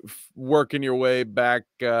selectively working your way back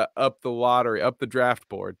up the draft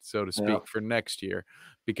board, so to speak, for next year.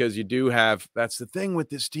 Because you do have, that's the thing with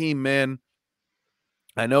this team, man.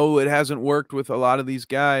 I know it hasn't worked with a lot of these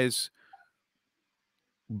guys,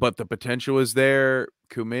 but the potential is there.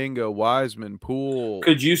 Kuminga, Wiseman, Poole.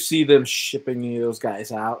 Could you see them shipping those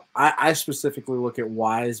guys out? I specifically look at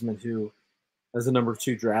Wiseman, who, as a number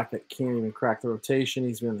 2 draft pick, can't even crack the rotation.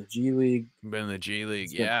 He's been in the G League.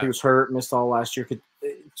 Yeah. He was hurt, missed all last year.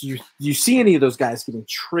 Do you see any of those guys getting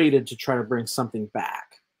traded to try to bring something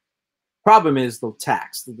back? Problem is the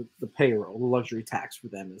tax, the payroll, the luxury tax for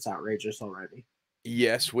them is outrageous already.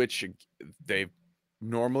 Yes, which they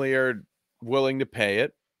normally are willing to pay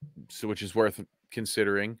it, so which is worth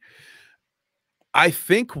considering. I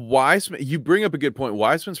think Wiseman, you bring up a good point.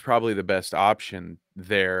 Wiseman's probably the best option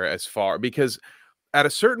there as far because at a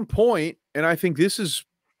certain point, and I think this is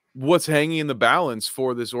what's hanging in the balance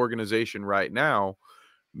for this organization right now,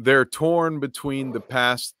 they're torn between the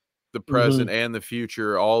past, the present, and the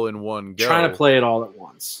future all in one go. Trying to play it all at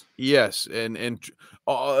once. Yes, and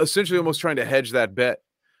essentially almost trying to hedge that bet,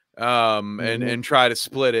 and try to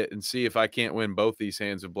split it and see if I can't win both these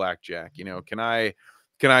hands of blackjack. You know, can I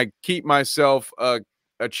keep myself a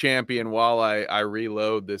champion while I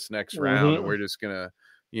reload this next round, and we're just gonna,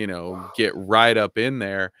 you know, get right up in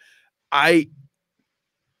there. I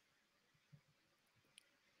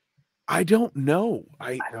don't know.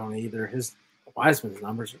 I don't either. Wiseman's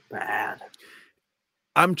numbers are bad.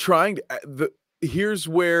 I'm trying to. Here's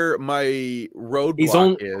where my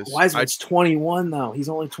roadblock is. Wiseman's 21 though. He's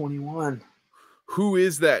only 21. Who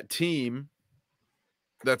is that team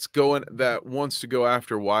that wants to go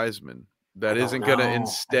after Wiseman? That isn't going to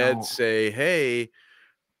instead say, "Hey,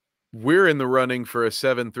 we're in the running for a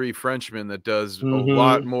 7'3" Frenchman that does a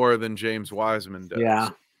lot more than James Wiseman does." Yeah,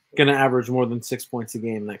 going to average more than 6 points a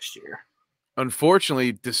game next year.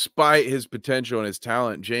 Unfortunately, despite his potential and his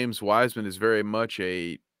talent, James Wiseman is very much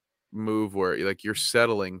a move where like you're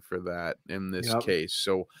settling for that in this case.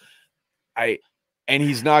 So and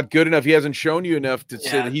he's not good enough. He hasn't shown you enough to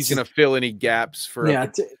say that he's going to fill any gaps for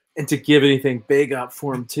and to give anything big up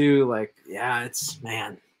for him too. Like, it's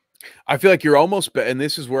man. I feel like you're almost and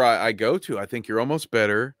this is where I go to. I think you're almost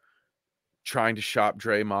better trying to shop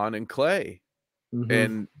Draymond and Clay.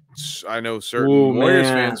 And I know certain Warriors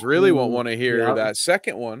fans really won't want to hear that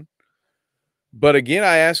second one. But again,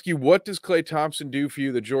 I ask you, what does Klay Thompson do for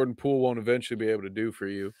you that Jordan Poole won't eventually be able to do for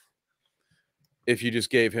you if you just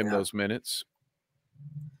gave him those minutes?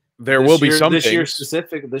 There will be some this year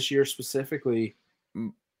specifically.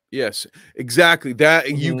 Yes, exactly. That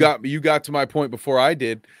you got to my point before I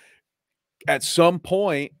did. At some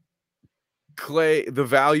point, the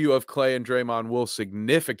value of Klay and Draymond will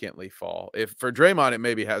significantly fall. If for Draymond, it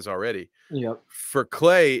maybe has already. Yep. For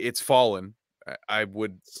Klay, it's fallen.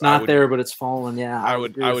 It's not there, but it's fallen. Yeah. I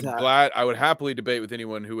would happily debate with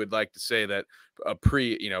anyone who would like to say that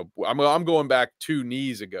I'm going back 2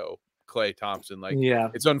 knees ago, Klay Thompson. Like,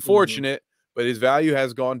 it's unfortunate, but his value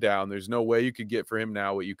has gone down. There's no way you could get for him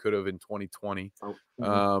now what you could have in 2020.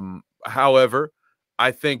 However,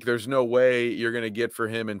 I think there's no way you're going to get for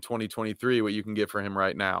him in 2023 what you can get for him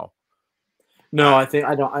right now. No,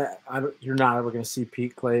 you're not ever going to see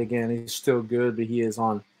peak Klay again. He's still good, but he is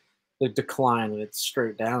on the decline and it's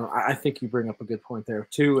straight down. I think you bring up a good point there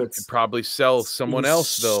too. It's could probably sell someone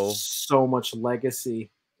else though. So much legacy.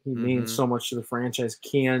 He means so much to the franchise.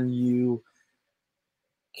 Can you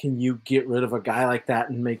get rid of a guy like that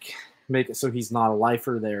and make it so he's not a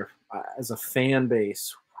lifer there as a fan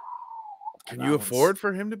base? Can you afford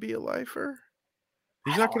for him to be a lifer?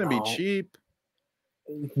 He's not going to be cheap.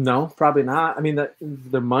 No, probably not. I mean,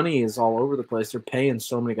 the money is all over the place. They're paying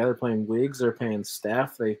so many guys. They're paying Wiggs. They're paying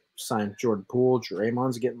Steph. They signed Jordan Poole.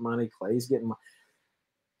 Draymond's getting money. Clay's getting money.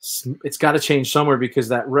 It's got to change somewhere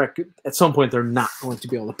because at some point they're not going to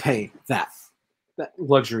be able to pay that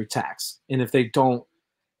luxury tax. And if they don't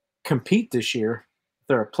compete this year,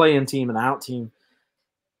 they're a play-in team and out team,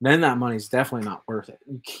 then that money's definitely not worth it.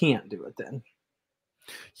 You can't do it then.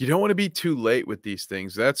 You don't want to be too late with these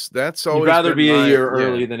things. That's always. You'd rather be a year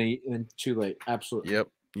early than too late. Absolutely. Yep.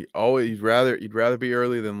 You'd rather be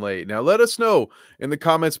early than late. Now let us know in the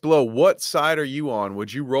comments below, what side are you on?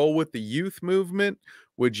 Would you roll with the youth movement?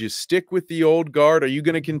 Would you stick with the old guard? Are you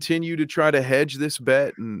going to continue to try to hedge this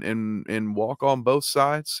bet and walk on both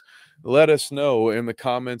sides? Let us know in the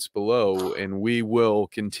comments below, and we will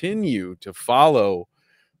continue to follow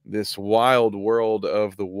this wild world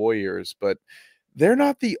of the Warriors. But they're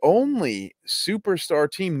not the only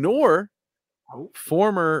superstar team, nor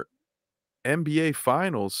former NBA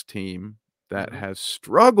Finals team that has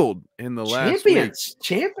struggled in the last week.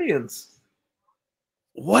 Champions.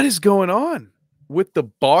 What is going on with the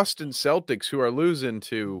Boston Celtics, who are losing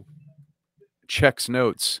to checks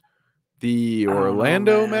notes the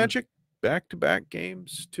Orlando Magic back-to-back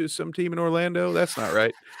games to some team in Orlando? That's not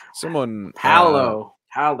right. Someone they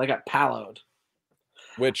got Paloed.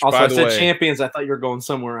 Which, also, by I the said way, champions. I thought you were going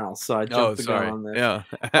somewhere else, so I jumped the gun on there. Yeah.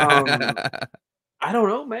 I don't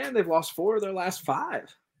know, man. They've lost 4 of their last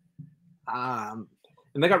 5. And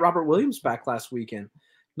they got Robert Williams back last weekend.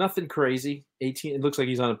 Nothing crazy. 18. It looks like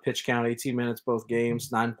he's on a pitch count. 18 minutes both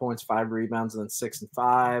games. 9 points, 5 rebounds, and then 6 and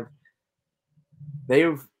 5.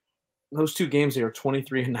 They've those 2 games. They are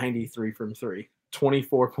 23 and 93 from 3.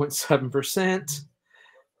 24.7%.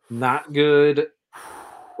 Not good.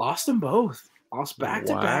 Lost them both. Lost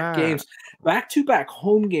back-to-back games. Back-to-back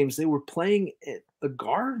home games. They were playing at the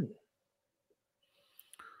Garden.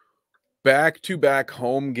 Back-to-back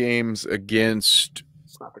home games against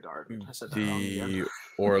It's not the Garden. I said that wrong again. the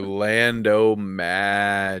Orlando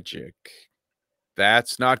Magic.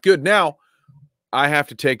 That's not good. Now, I have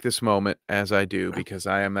to take this moment, as I do, because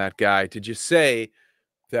I am that guy, to just say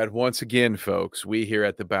that once again, folks, we here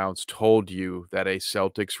at The Bounce told you that a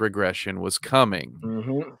Celtics regression was coming.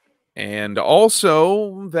 Mm-hmm. And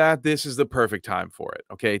also that this is the perfect time for it.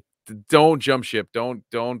 Okay. Don't jump ship. Don't.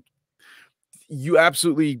 You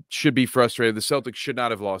absolutely should be frustrated. The Celtics should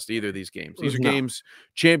not have lost either of these games. These are games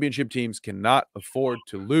championship teams cannot afford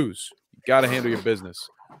to lose. You got to handle your business.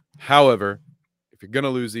 However, if you're going to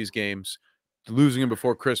lose these games, losing them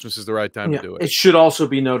before Christmas is the right time to do it. It should also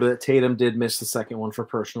be noted that Tatum did miss the second one for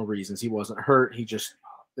personal reasons. He wasn't hurt. He just,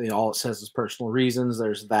 all it says is personal reasons.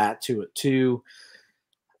 There's that to it too.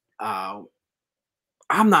 I'm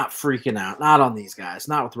not freaking out. Not on these guys.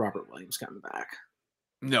 Not with Robert Williams coming back.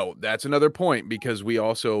 No, that's another point, because we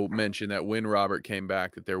also mentioned that when Robert came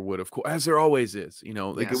back, that there would, of course, as there always is,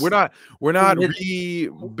 like we're not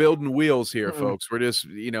rebuilding wheels here, folks. We're just,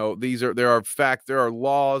 there are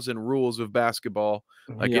laws and rules of basketball,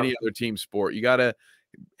 like any other team sport. You got to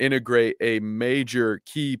integrate a major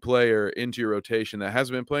key player into your rotation that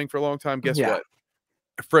hasn't been playing for a long time. Guess what?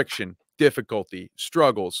 Friction, difficulty,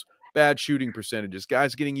 struggles, bad shooting percentages,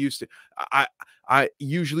 guys getting used to. I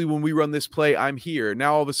usually when we run this play, I'm here.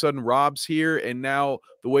 Now all of a sudden Rob's here, and now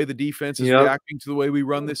the way the defense is reacting to the way we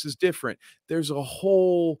run this is different. There's a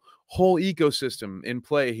whole ecosystem in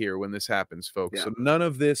play here when this happens, folks. So none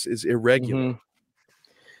of this is irregular.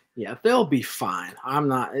 Yeah, they'll be fine.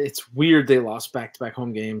 It's weird they lost back-to-back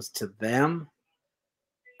home games to them.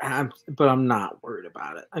 But I'm not worried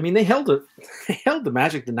about it. I mean, they held the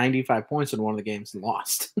Magic to 95 points in one of the games and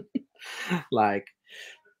lost. Like,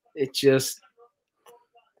 it just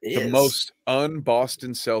is. The most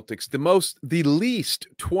un-Boston Celtics, the least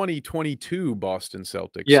 2022 Boston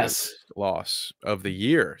Celtics loss of the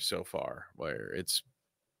year so far, where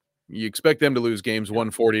you expect them to lose games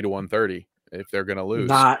 140 to 130 if they're going to lose.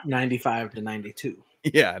 Not 95 to 92.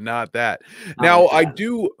 Yeah, not that. Now, I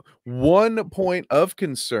do one point of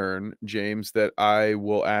concern, James, that I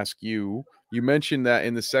will ask you. You mentioned that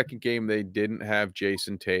in the second game they didn't have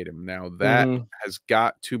Jason Tatum. Now, that has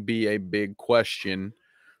got to be a big question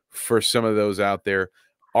for some of those out there.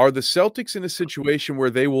 Are the Celtics in a situation where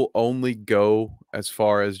they will only go as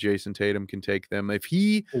far as Jason Tatum can take them? If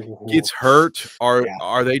he gets hurt,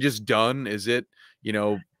 are they just done? Is it,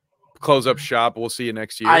 close up shop? We'll see you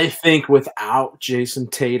next year. I think without Jason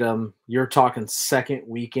Tatum, you're talking second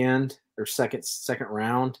weekend or second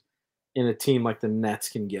round in a team like the Nets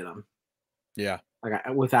can get him. Yeah. Like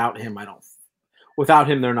without him, without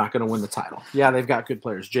him, they're not going to win the title. Yeah, they've got good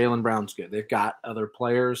players. Jaylen Brown's good. They've got other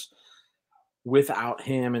players. Without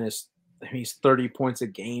him, and he's 30 points a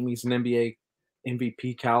game. He's an NBA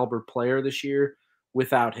MVP caliber player this year.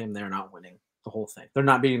 Without him, they're not winning the whole thing. They're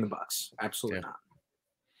not beating the Bucks. Absolutely not.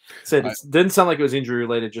 It didn't sound like it was injury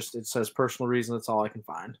related. Just it says personal reason. That's all I can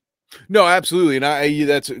find. No, absolutely, and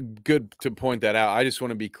that's good to point that out. I just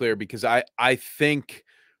want to be clear, because I think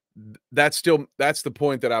that's the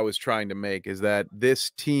point that I was trying to make, is that this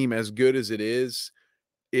team, as good as it is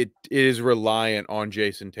reliant on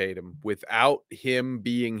Jason Tatum. Without him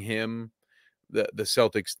being him, the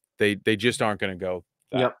Celtics they just aren't going to go.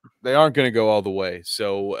 They aren't going to go all the way.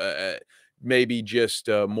 So maybe just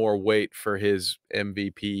more weight for his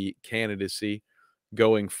MVP candidacy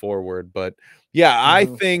going forward. But yeah, I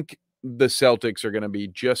think the Celtics are going to be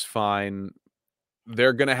just fine.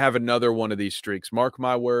 They're going to have another one of these streaks. Mark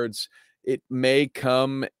my words. It may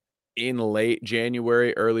come in late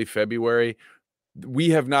January, early February. We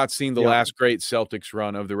have not seen the last great Celtics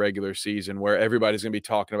run of the regular season where everybody's going to be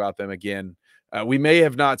talking about them again. We may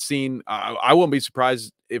have not seen. I won't be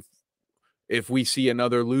surprised if we see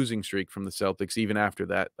another losing streak from the Celtics even after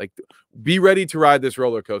that. Like, be ready to ride this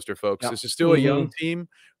roller coaster, folks. This is still a young team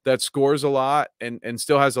that scores a lot and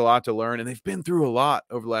still has a lot to learn, and they've been through a lot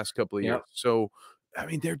over the last couple of years. So, I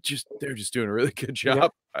mean, they're just doing a really good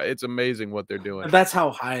job. It's amazing what they're doing. That's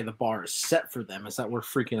how high the bar is set for them, is that we're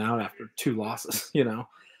freaking out after 2 losses,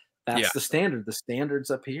 Yeah. That's the standard. The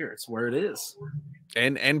standard's up here. It's where it is.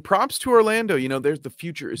 And props to Orlando. You know, there's the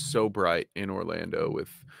future is so bright in Orlando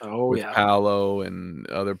Oh, with yeah. Paolo and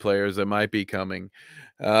other players that might be coming.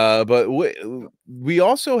 But we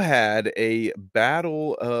also had a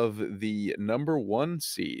battle of the number 1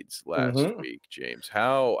 seeds last week, James.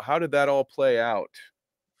 How did that all play out?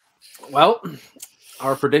 Well,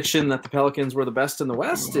 our prediction that the Pelicans were the best in the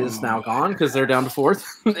West is now gone because they're down to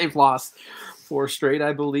 4th. They've lost 4 straight,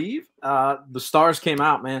 I believe. The Stars came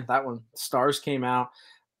out, man. That one. Stars came out.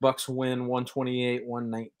 Bucks win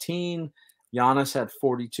 128-119. Giannis had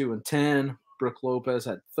 42 and 10. Brook Lopez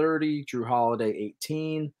had 30. Drew Holiday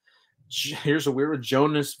 18. Here's a weird one.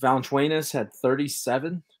 Jonas Valanciunas had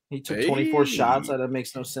 37. He took 24 shots. That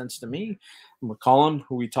makes no sense to me. McCollum,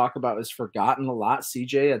 who we talk about, is forgotten a lot.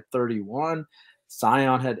 CJ had 31.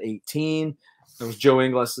 Zion had 18. It was Joe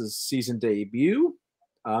Ingles' season debut.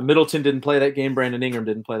 Middleton didn't play that game. Brandon Ingram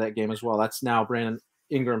didn't play that game as well. That's now Brandon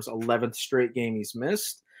Ingram's 11th straight game he's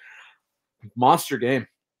missed. Monster game.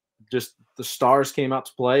 Just the Stars came out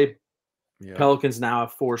to play. Yeah. Pelicans now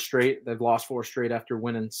have 4 straight. They've lost 4 straight after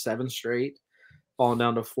winning 7 straight, falling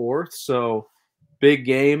down to 4th. So big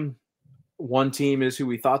game. One team is who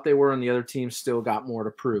we thought they were, and the other team still got more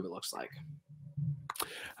to prove, it looks like.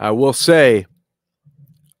 I will say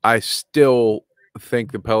I still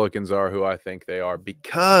think the Pelicans are who I think they are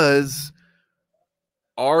because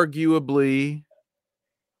arguably,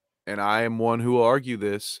 and I am one who will argue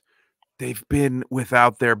this, they've been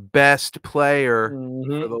without their best player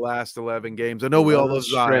for the last 11 games. I know we all love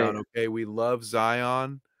Zion, okay? We love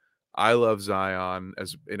Zion. I love Zion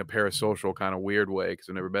as in a parasocial kind of weird way because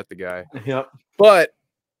I never met the guy. Yep. But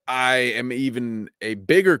I am even a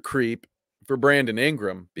bigger creep for Brandon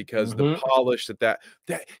Ingram because the polish that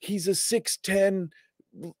he's a 6'10",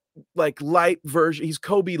 like light version. He's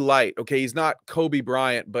Kobe light. Okay, he's not Kobe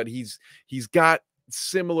Bryant, but he's got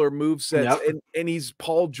similar movesets, and he's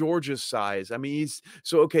Paul George's size. I mean,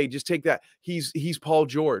 okay, just take that. He's Paul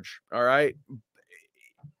George. All right.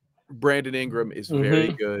 Brandon Ingram is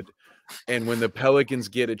very good. And when the Pelicans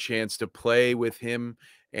get a chance to play with him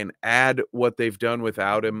and add what they've done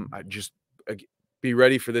without him, I just be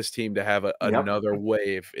ready for this team to have another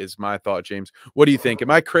wave is my thought, James. What do you think?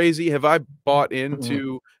 Am I crazy? Have I bought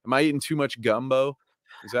into am I eating too much gumbo?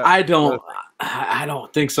 Is that I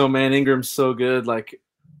don't think so, man. Ingram's so good. Like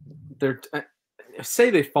they're say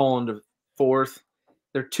they fall into 4th.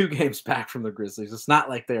 They're 2 games back from the Grizzlies. It's not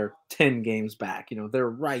like they're 10 games back. You know, they're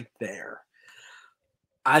right there.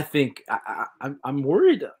 I think I'm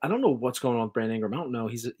worried. I don't know what's going on with Brandon Ingram. I don't know.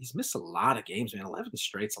 He's missed a lot of games, man. 11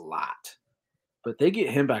 straight's a lot. But they get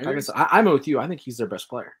him back. I'm with you. I think he's their best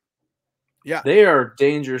player. Yeah. They are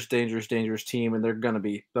dangerous team, and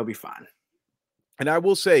they'll be fine. And I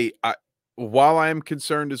will say, while I am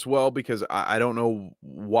concerned as well, because I don't know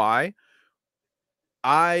why,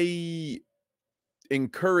 I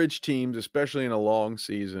encourage teams, especially in a long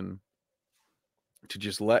season, to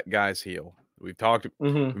just let guys heal. We've talked.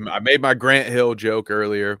 I made my Grant Hill joke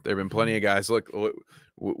earlier. There have been plenty of guys. Look,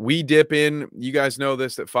 we dip in. You guys know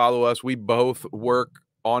this that follow us. We both work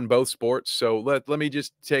on both sports. So let me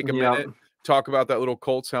just take a minute, talk about that little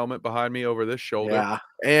Colts helmet behind me over this shoulder,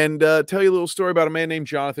 and tell you a little story about a man named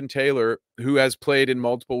Jonathan Taylor who has played in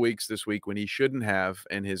multiple weeks this week when he shouldn't have,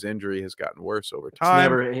 and his injury has gotten worse over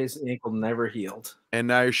time. His ankle never healed. And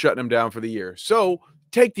now you're shutting him down for the year. So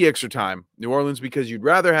take the extra time, New Orleans, because you'd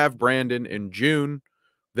rather have Brandon in June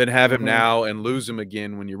than have him now and lose him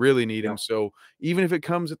again when you really need him. So even if it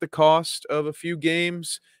comes at the cost of a few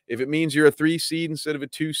games, if it means you're a 3 seed instead of a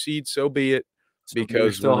 2 seed, so be it.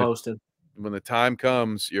 Because still hosted. When the time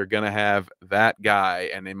comes, you're going to have that guy.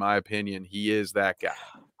 And in my opinion, he is that guy.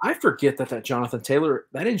 I forget that Jonathan Taylor,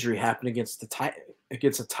 that injury happened against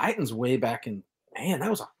the Titans way back in, man, that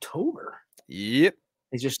was October. Yep.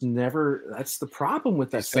 They just never. That's the problem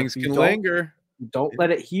with that. These things can linger. Don't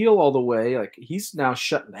let it heal all the way. Like he's now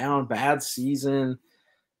shutting down. Bad season.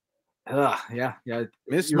 Yeah.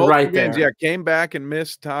 Missed multiple games. Yeah, came back and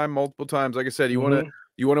missed time multiple times. Like I said, you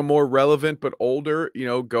want a more relevant but older. You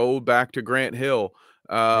know, go back to Grant Hill,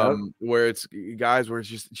 where it's guys where it's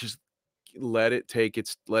just let it take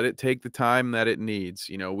the time that it needs.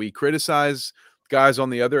 You know, we criticize guys on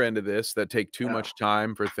the other end of this that take too much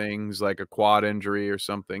time for things like a quad injury or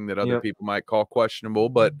something that other people might call questionable.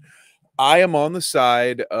 But I am on the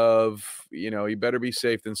side of, you know, you better be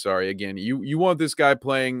safe than sorry. Again, you want this guy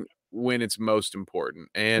playing when it's most important.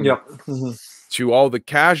 And to all the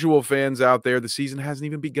casual fans out there, the season hasn't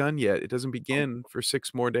even begun yet. It doesn't begin for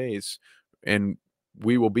 6 more days. And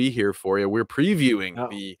we will be here for you. We're previewing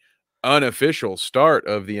the unofficial start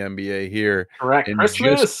of the NBA here Correct. in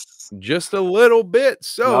Christmas. just a little bit.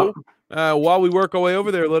 So, Yep. while we work our way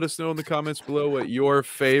over there, let us know in the comments below what your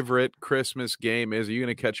favorite Christmas game is. Are you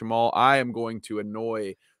going to catch them all? I am going to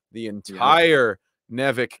annoy the Yep. entire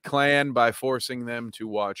Nevick clan by forcing them to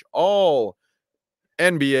watch all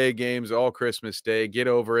NBA games all Christmas Day. Get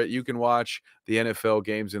over it. You can watch the NFL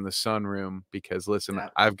games in the sunroom because, listen,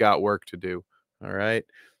 Yep. I've got work to do. All right.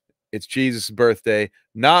 It's Jesus' birthday,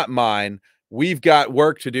 not mine. We've got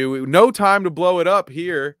work to do. No time to blow it up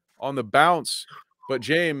here on the bounce. But,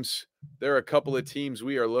 James, there are a couple of teams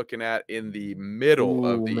we are looking at in the middle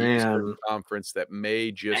of Ooh, the Eastern man. Conference that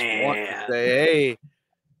may just want to say, hey,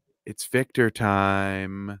 it's Victor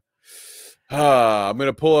time. I'm going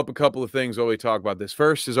to pull up a couple of things while we talk about this.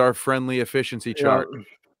 First is our friendly efficiency chart. Yep.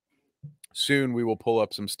 Soon we will pull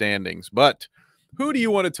up some standings. But who do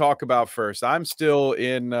you want to talk about first? I'm still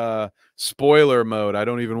in spoiler mode. I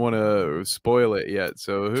don't even want to spoil it yet.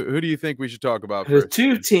 So who do you think we should talk about The first?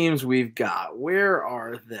 two teams we've got, where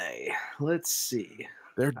are they? Let's see.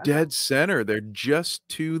 They're dead center. They're just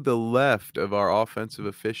to the left of our offensive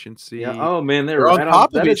efficiency. Yeah. Oh, man, They're right on top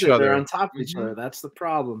of that each is it. other. They're on top of each other. That's the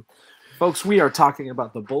problem. Folks, we are talking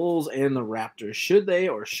about the Bulls and the Raptors. Should they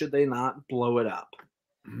or should they not blow it up?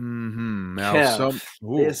 Now, Kev,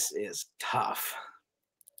 this is tough.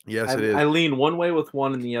 Yes, it is. I lean one way with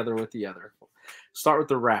one and the other with the other. Start with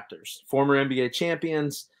the Raptors, former NBA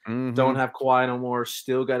champions. Don't have Kawhi no more.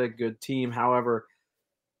 Still got a good team. However,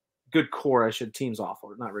 good core. Team's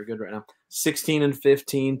awful. Not very good right now.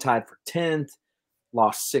 16-15, tied for 10th.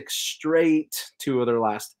 Lost 6 straight. 2 of their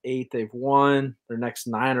last 8 they've won. Their next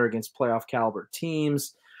 9 are against playoff caliber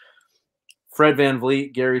teams. Fred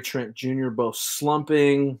VanVleet, Gary Trent Jr. both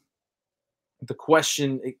slumping. The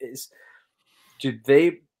question is, did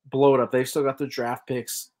they blow it up? They've still got the draft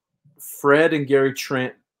picks. Fred and Gary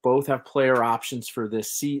Trent both have player options for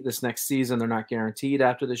this next season. They're not guaranteed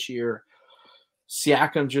after this year.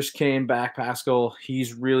 Siakam just came back, Pascal.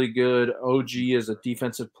 He's really good. OG is a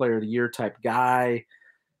defensive player of the year type guy.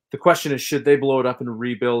 The question is, should they blow it up and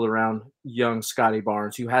rebuild around young Scotty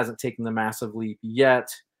Barnes, who hasn't taken the massive leap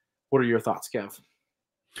yet? What are your thoughts, Kev?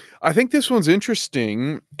 I think this one's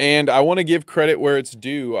interesting, and I want to give credit where it's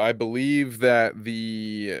due. I believe that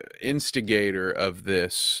the instigator of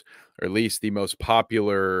this, or at least the most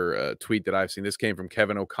popular tweet that I've seen, this came from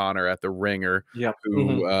Kevin O'Connor at The Ringer,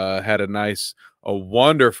 who had a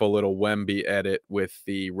wonderful little Wemby edit with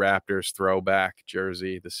the Raptors throwback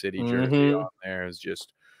jersey, the city jersey on there is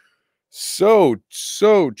just so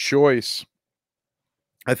choice.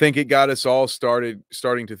 I think it got us all starting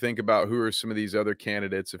to think about who are some of these other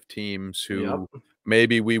candidates of teams who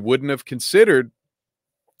maybe we wouldn't have considered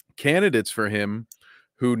candidates for him,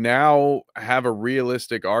 who now have a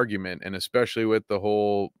realistic argument. And especially with the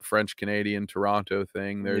whole French-Canadian Toronto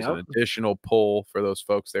thing, there's an additional pull for those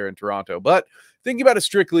folks there in Toronto. But thinking about it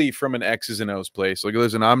strictly from an X's and O's place, like,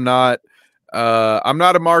 listen, I'm not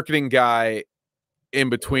a marketing guy in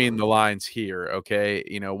between the lines here, okay?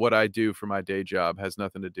 You know, what I do for my day job has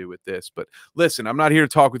nothing to do with this. But listen, I'm not here to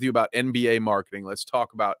talk with you about NBA marketing. Let's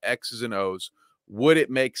talk about X's and O's. Would it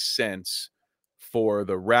make sense for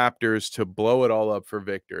the Raptors to blow it all up for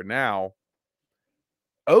Victor? Now,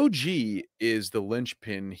 OG is the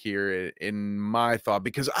linchpin here in my thought,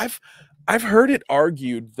 because I've heard it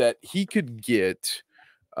argued that he could get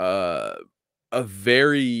a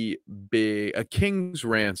very big, a king's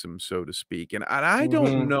ransom, so to speak. And I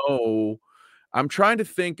don't know. I'm trying to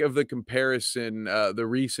think of the comparison, the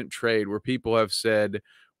recent trade where people have said,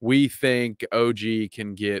 we think OG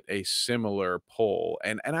can get a similar pull.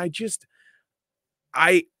 And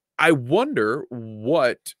I wonder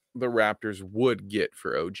what the Raptors would get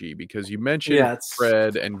for OG, because you mentioned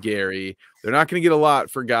Fred and Gary. They're not going to get a lot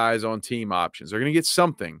for guys on team options. They're going to get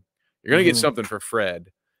something. You're going to get something for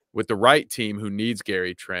Fred. With the right team who needs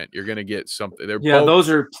Gary Trent, you're going to get something. Those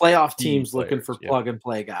are playoff teams looking for plug and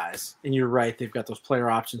play guys. And you're right, they've got those player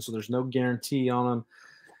options, so there's no guarantee on them.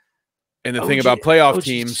 And the thing about playoff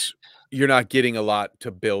teams, you're not getting a lot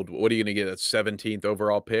to build. What are you going to get? A 17th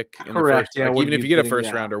overall pick in the first? Yeah, like, even if you get a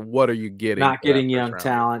first rounder, what are you getting? Not getting young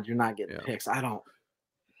talent. You're not getting picks.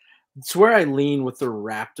 It's where I lean with the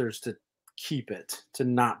Raptors to keep it, to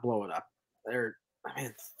not blow it up. They're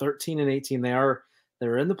 13-18.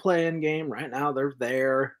 They're in the play-in game right now. They're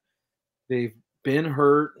there. They've been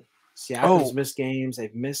hurt. Siakam's missed games.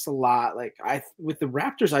 They've missed a lot. With the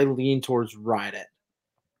Raptors, I lean towards ride it.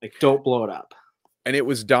 Like, don't blow it up. And it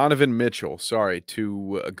was Donovan Mitchell. Sorry,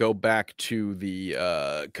 to go back to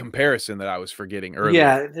the comparison that I was forgetting earlier.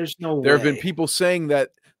 Yeah, there's no way. There have been people saying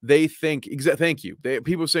that they think thank you.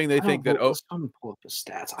 People saying they think that, oh, Let's pull up the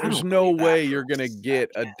stats. I there's don't no believe that way for you're a gonna get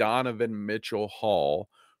a second. Donovan Mitchell haul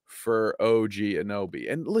for OG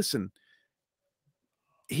Anunoby. And listen,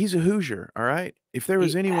 he's a Hoosier, all right? If there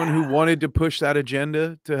was anyone who wanted to push that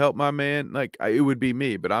agenda to help my man, like, it would be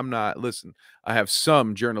me, but I'm not. Listen, I have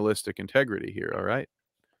some journalistic integrity here, all right?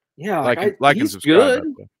 Yeah, Like and he's subscribe, by good.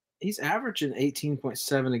 the way. He's averaging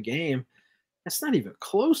 18.7 a game. That's not even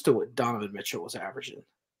close to what Donovan Mitchell was averaging.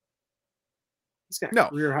 He's got No,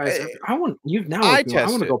 career highs. eh, You've now I make me. I want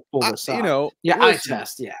test to it. go pull this You up. know, Yeah, I listen,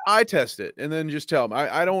 test. Yeah, I test it and then just tell them.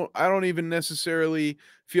 I don't even necessarily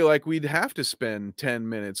feel like we'd have to spend 10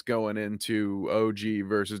 minutes going into OG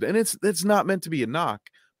versus, and it's not meant to be a knock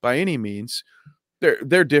by any means.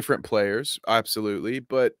 They're different players, absolutely,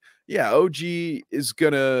 but yeah, OG is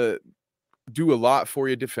gonna do a lot for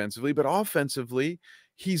you defensively, but offensively,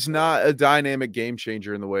 he's not a dynamic game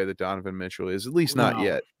changer in the way that Donovan Mitchell is, at least not no,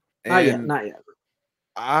 yet. not yet, And not yet.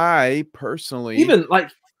 I personally, Even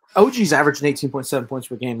like OG's averaging 18.7 points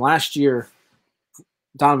per game last year.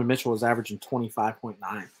 Donovan Mitchell was averaging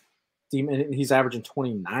 25.9. He's averaging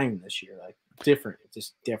 29 this year. Like different,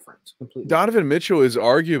 just different, completely. Donovan Mitchell is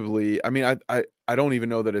arguably, I mean, I don't even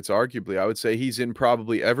know that it's arguably. I would say he's in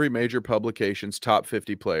probably every major publication's top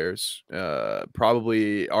 50 players,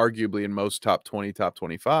 probably arguably in most top 20, top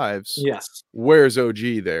 25s. Yes, Where's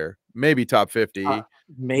OG there? Maybe top 50.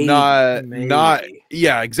 Not maybe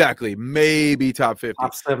yeah, exactly. Maybe top 50.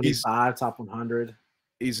 top 75, top 100.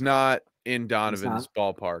 He's not in He's not. Donovan's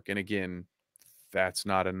ballpark. And again, that's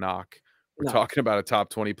not a knock. We're No. talking about a top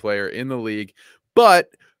 20 player in the league. But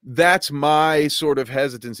that's my sort of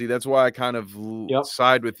hesitancy. That's why I kind of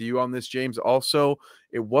side with you on this, James. Also,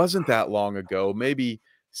 it wasn't that long ago, maybe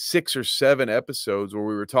 6 or 7 episodes, where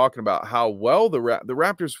we were talking about how well the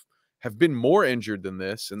Raptors have been more injured than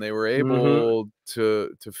this, and they were able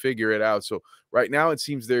to figure it out. So right now, it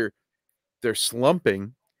seems they're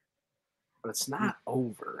slumping. But it's not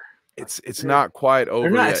over. It's not quite over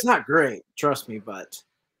yet. It's not great, trust me, but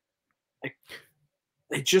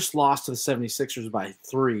they just lost to the 76ers by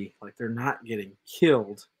 3. Like, they're not getting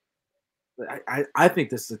killed. I think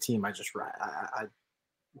this is a team I just ride. I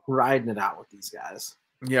riding it out with these guys.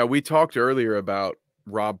 Yeah, we talked earlier about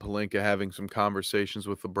Rob Pelinka having some conversations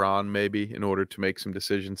with LeBron, maybe, in order to make some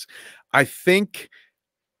decisions. I think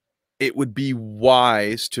it would be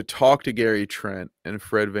wise to talk to Gary Trent and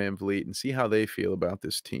Fred VanVleet and see how they feel about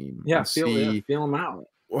this team. Yeah, and see feel them out.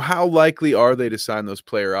 how likely are they to sign those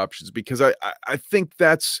player options? Because I think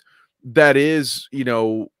that is, you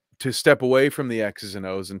know, to step away from the X's and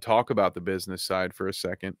O's and talk about the business side for a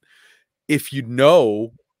second. If you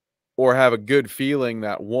know or have a good feeling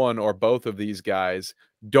that one or both of these guys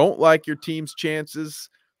don't like your team's chances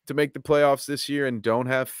to make the playoffs this year and don't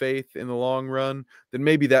have faith in the long run, then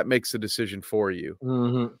maybe that makes the decision for you.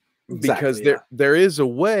 Exactly, because there is a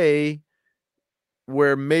way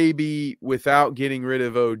where maybe without getting rid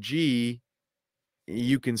of OG,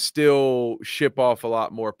 you can still ship off a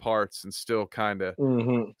lot more parts and still kind of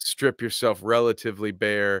strip yourself relatively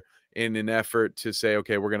bare in an effort to say,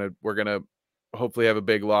 okay, we're gonna hopefully have a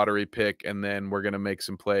big lottery pick, and then we're gonna make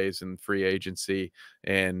some plays in free agency,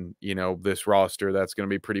 and you know, this roster that's gonna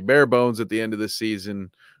be pretty bare bones at the end of the season,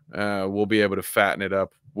 we'll be able to fatten it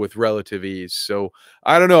up with relative ease. So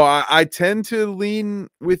I don't know. I tend to lean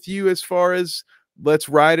with you as far as let's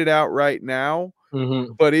ride it out right now.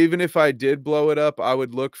 But even if I did blow it up, I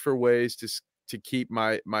would look for ways to keep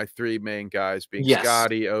my 3 main guys being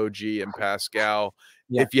Scotty, OG, and Pascal.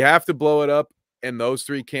 Yeah. If you have to blow it up and those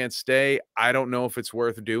 3 can't stay, I don't know if it's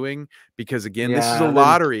worth doing, because again, this is a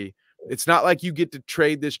lottery. It's not like you get to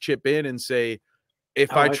trade this chip in and say,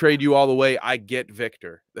 if I trade you all the way, I get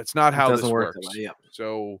Victor. That's not how this works. That way, yeah.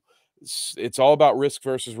 So it's all about risk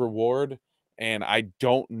versus reward. And I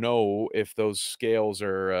don't know if those scales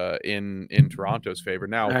are in Toronto's favor.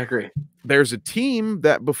 Now, I agree. There's a team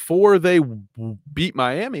that before they beat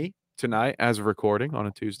Miami tonight, as of recording on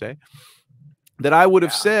a Tuesday, that I would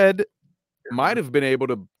have said might have been able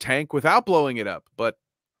to tank without blowing it up, but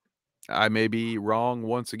I may be wrong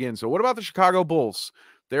once again. So what about the Chicago Bulls?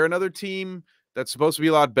 They're another team that's supposed to be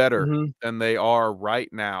a lot better than they are right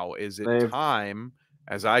now. Is it time,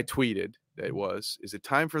 as I tweeted, is it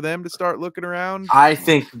time for them to start looking around? I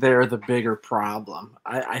think they're the bigger problem.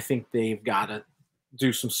 I think they've got to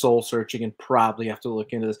do some soul searching and probably have to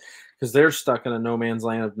look into this, because they're stuck in a no man's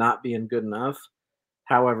land of not being good enough.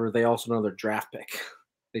 However, they also know their draft pick.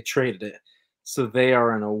 They traded it. So they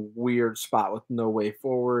are in a weird spot with no way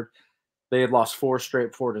forward. They had lost 4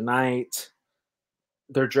 straight before tonight.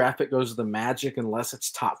 their draft pick goes to the Magic unless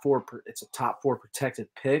it's top four. It's a top four protected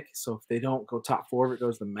pick. So if they don't go top four, if it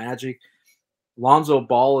goes to the Magic. Lonzo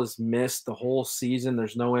Ball has missed the whole season.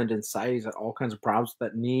 There's no end in sight. He's had all kinds of problems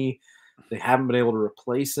with that knee. They haven't been able to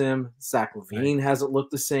replace him. Zach LaVine hasn't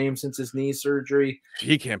looked the same since his knee surgery.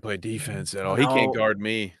 He can't play defense at all. No. He can't guard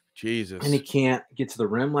me. Jesus. And he can't get to the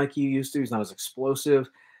rim like he used to. He's not as explosive.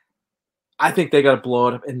 I think they got to blow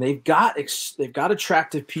it up, and they've got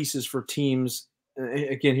attractive pieces for teams.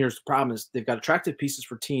 Again, here's the problem: is they've got attractive pieces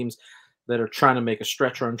for teams that are trying to make a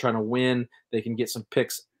stretch run, trying to win. They can get some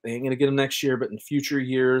picks. They ain't going to get them next year, but in future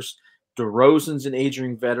years, DeRozan's an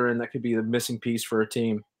aging veteran that could be the missing piece for a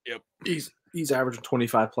team. Yep, he's averaging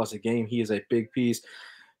 25 plus a game. He is a big piece.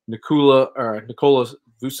 Nikola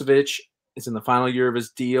Vucevic is in the final year of his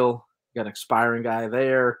deal. Got an expiring guy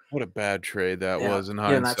there. What a bad trade that was in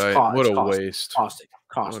hindsight. What a waste. Costing.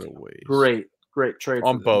 What a waste. Great trade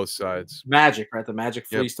on both sides. Magic, right? The Magic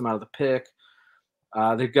fleeced him out of the pick.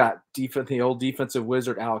 They've got the old defensive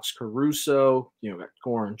wizard Alex Caruso. Got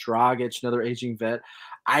Goran Dragic, another aging vet.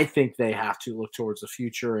 I think they have to look towards the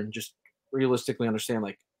future and just realistically understand,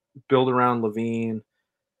 like, build around LaVine.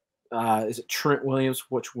 Is it Trent Williams?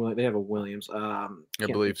 They have a Williams. I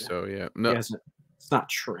believe so. Yeah. No, it's not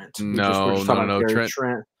Trent. No. Trent.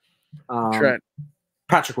 Trent.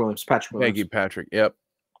 Patrick Williams. Thank you, Patrick. Yep.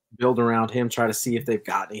 Build around him. Try to see if they've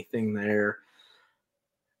got anything there.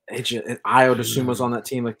 Io DeSumo's on that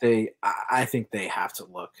team. I think they have to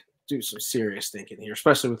do some serious thinking here,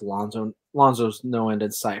 especially with Lonzo. Lonzo's no end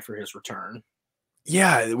in sight for his return.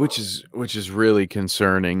 Yeah, which is really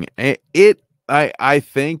concerning. I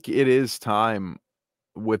think it is time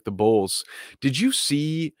with the Bulls. Did you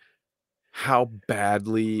see how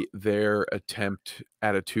badly their attempt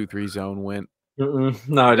at a 2-3 zone went? No,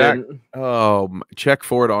 I didn't. Oh, check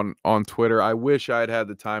for it on Twitter. I wish I had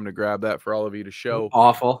the time to grab that for all of you to show.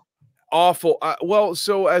 Awful. Well,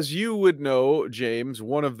 so as you would know, James,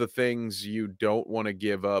 one of the things you don't want to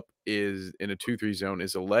give up is in a 2-3 zone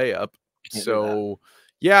is a layup. So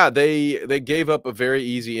yeah, they gave up a very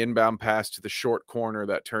easy inbound pass to the short corner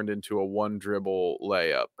that turned into a one dribble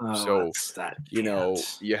layup. So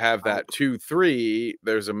you have that 2-3.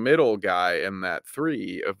 There's a middle guy in that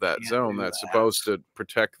 3 of that zone that's supposed to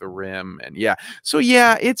protect the rim, and so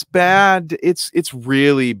it's bad. It's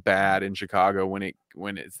really bad in Chicago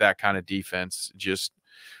when it's that kind of defense. Just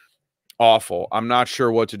awful. I'm not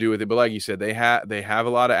sure what to do with it, but like you said, they have a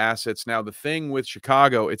lot of assets. Now, the thing with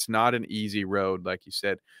Chicago, it's not an easy road. Like you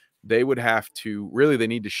said, they would have to they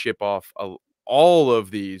need to ship off all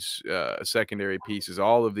of these secondary pieces,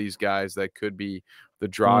 all of these guys that could be the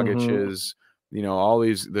Dragic's, all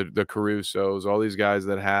these, the Carusos, all these guys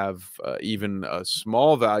that have even a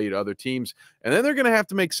small value to other teams. And then they're going to have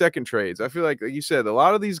to make second trades. I feel like you said, a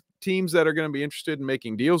lot of these teams that are going to be interested in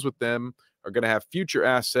making deals with them are going to have future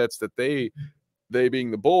assets that they being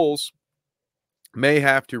the Bulls may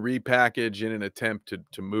have to repackage in an attempt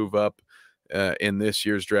to move up in this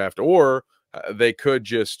year's draft, or they could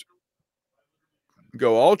just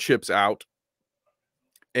go all chips out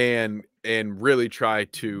and really try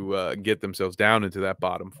to get themselves down into that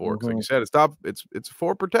bottom 4. Because like you said, it's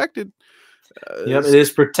 4 protected. Yep, it is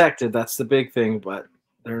protected. That's the big thing, but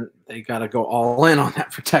they got to go all in on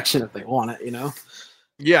that protection if they want it,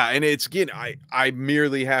 Yeah, and it's again, I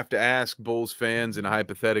merely have to ask Bulls fans and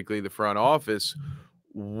hypothetically the front office,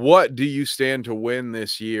 what do you stand to win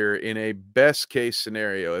this year in a best case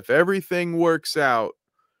scenario? If everything works out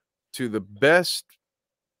to the best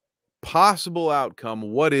possible outcome,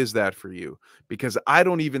 what is that for you? Because I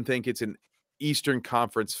don't even think it's an Eastern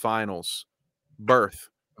Conference Finals berth.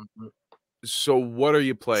 So what are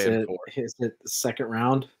you playing for? Is it the second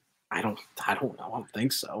round? I don't know. I don't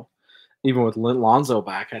think so. Even with Lonzo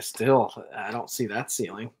back, I don't see that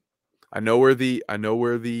ceiling. I know we're the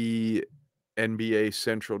NBA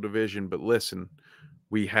Central Division, but listen,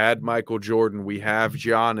 we had Michael Jordan, we have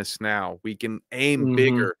Giannis now. We can aim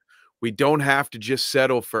bigger. We don't have to just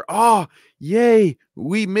settle for, yay,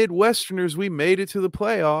 we Midwesterners, we made it to the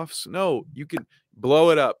playoffs. No, you can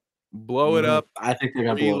blow it up. Blow it up. I think they're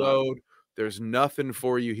going to blow it up. There's nothing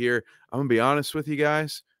for you here. I'm going to be honest with you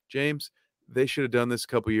guys, James. They should have done this a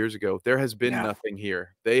couple years ago. There has been nothing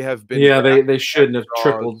here. They have been. Yeah, they shouldn't have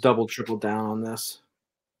tripled down on this.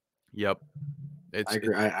 Yep.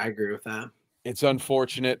 I agree with that. It's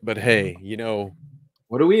unfortunate, but hey,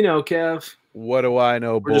 what do we know, Kev? What do I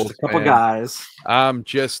know, We're just a couple guys. I'm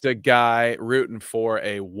just a guy rooting for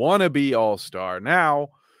a wannabe all-star. Now,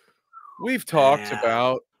 we've talked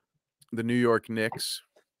about the New York Knicks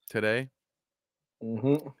today.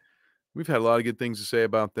 We've had a lot of good things to say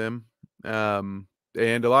about them.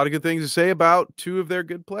 and a lot of good things to say about two of their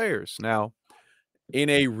good players. Now, in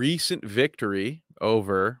a recent victory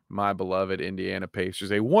over my beloved Indiana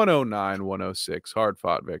Pacers, a 109-106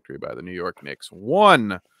 hard-fought victory by the New York Knicks,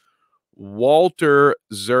 one Walter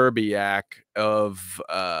Zerbiak of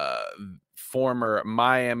former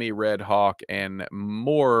Miami Red Hawk and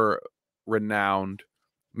more renowned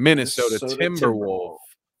Minnesota Timberwolf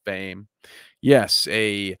fame. Yes,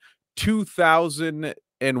 a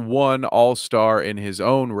 2001 All-Star in his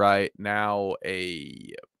own right, now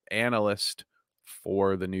a analyst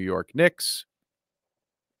for the New York Knicks,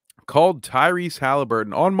 called Tyrese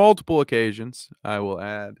Halliburton on multiple occasions, I will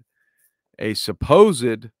add, a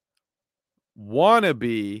supposed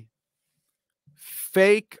wannabe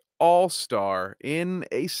fake all-star in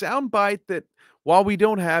a soundbite that, while we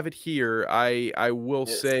don't have it here, I will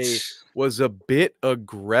say was a bit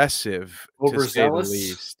aggressive, to say the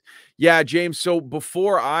least. Yeah, James, so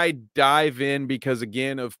before I dive in, because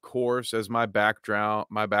again, of course, as my background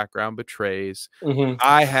betrays,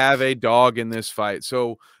 I have a dog in this fight.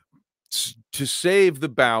 So to save the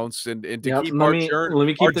bounce and to keep let me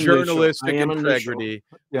keep the journalistic integrity,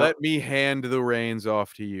 let me hand the reins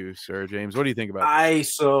off to you, sir. James, what do you think about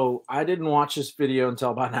this? I didn't watch this video until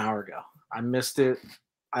about an hour ago. I missed it.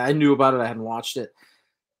 I knew about it. I hadn't watched it.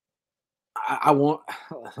 I won't,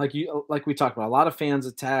 like we talked about, a lot of fans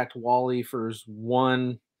attacked Wally for his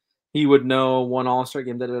one, he would know, one All-Star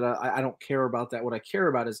game. I don't care about that. What I care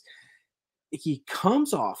about is he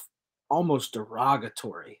comes off almost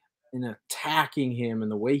derogatory in attacking him, and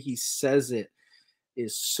the way he says it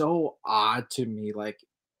is so odd to me. Like,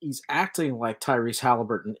 he's acting like Tyrese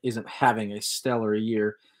Halliburton isn't having a stellar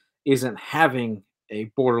year, isn't having a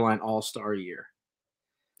borderline all-star year.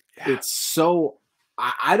 Yeah. It's so,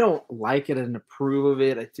 I don't like it and approve of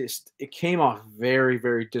it. It came off very,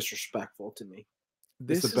 very disrespectful to me.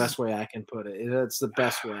 This is the best way I can put it. It's the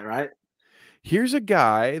best way, right? Here's a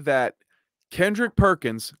guy that Kendrick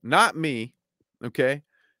Perkins, not me, okay?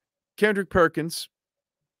 Kendrick Perkins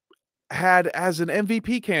had as an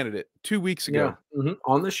MVP candidate 2 weeks ago. Yeah.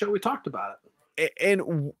 On the show, we talked about it.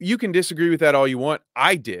 And you can disagree with that all you want.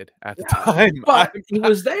 I did at the time. But he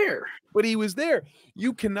was there. But he was there.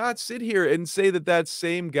 You cannot sit here and say that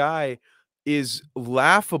same guy is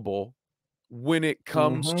laughable when it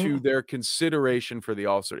comes to their consideration for the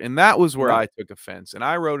All-Star. And that was where I took offense. And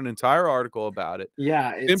I wrote an entire article about it.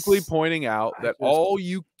 Yeah. Simply pointing out that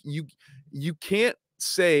you can't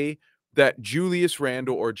say that Julius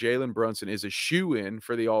Randle or Jalen Brunson is a shoo-in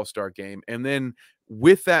for the All-Star game, and then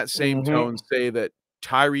with that same tone say that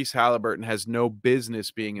Tyrese Halliburton has no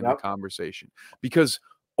business being in the conversation, because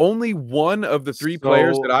only one of the three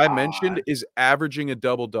players that I mentioned is averaging a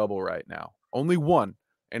double-double right now. Only one,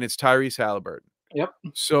 and it's Tyrese Halliburton. Yep.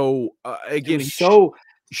 So, again, he's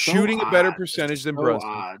shooting a better percentage than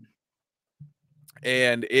Brunson.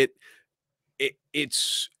 And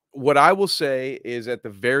it's what I will say is, at the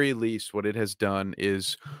very least, what it has done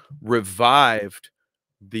is revived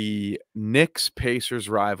the Knicks-Pacers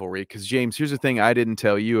rivalry. Because, James, here's the thing I didn't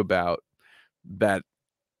tell you about that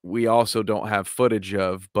we also don't have footage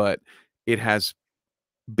of, but it has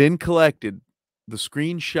been collected. The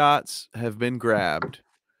screenshots have been grabbed.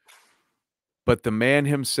 But the man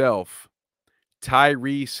himself,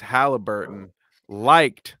 Tyrese Halliburton,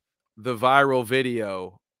 liked the viral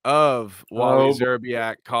video of Wally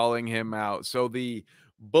Zerbiak calling him out. So the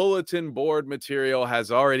bulletin board material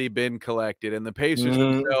has already been collected, and the Pacers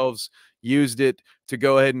themselves used it to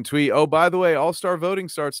go ahead and tweet, oh, by the way, All-Star voting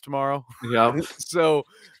starts tomorrow. Yeah. So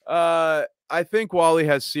I think Wally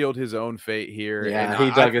has sealed his own fate here. Yeah, and he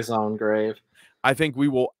dug his own grave. I think we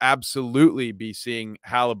will absolutely be seeing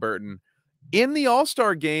Halliburton in the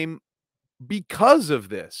All-Star game because of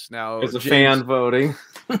this. Now, as a fan voting.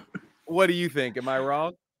 What do you think? Am I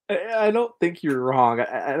wrong? I don't think you're wrong.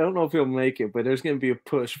 I don't know if he'll make it, but there's going to be a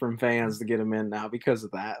push from fans to get him in now because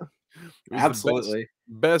of that. Absolutely.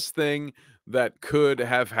 Best thing that could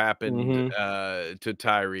have happened to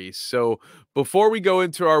Tyrese. So before we go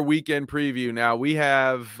into our weekend preview, now we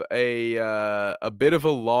have a bit of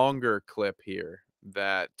a longer clip here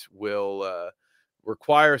that will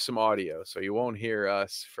require some audio. So you won't hear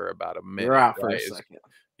us for about a minute. You're out for a second.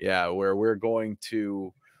 Yeah, where we're going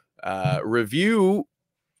to review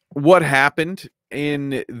what happened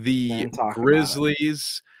in the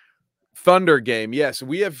Grizzlies Thunder game. Yes,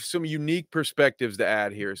 we have some unique perspectives to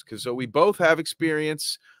add here, because we both have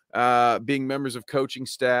experience being members of coaching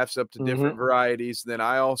staffs up to different varieties. Then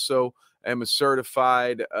I also am a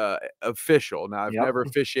certified official. Now, I've never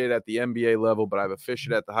officiated at the NBA level, but I've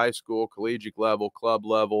officiated at the high school, collegiate level, club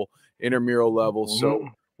level, intramural level. So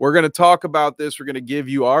we're going to talk about this. We're going to give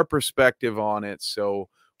you our perspective on it. So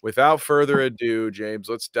without further ado, James,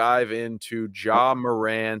 let's dive into Ja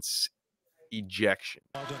Morant's ejection.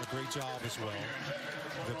 Done a great job as well.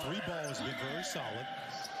 The three ball has been very solid.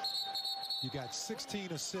 You got 16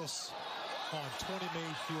 assists on 20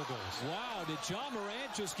 made field goals. Wow, did Ja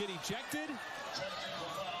Morant just get ejected?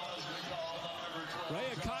 Ray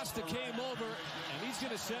Acosta came over, and he's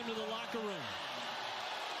going to send him to the locker room.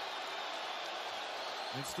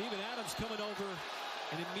 And Steven Adams coming over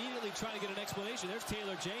and immediately trying to get an explanation. There's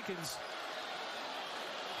Taylor Jenkins.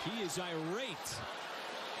 He is irate.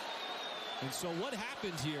 And so what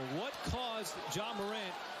happened here? What caused Ja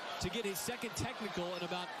Morant to get his second technical in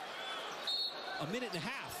about a minute and a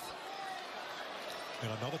half?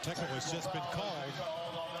 And another technical has just been called.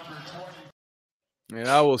 And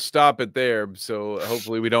I will stop it there. So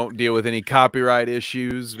hopefully we don't deal with any copyright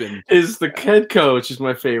issues. And Is the head coach is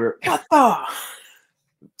my favorite. What the?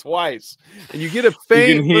 Twice, and you get a faint.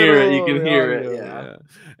 You can hear little, it. You can hear audio, it. Yeah.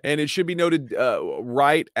 And it should be noted,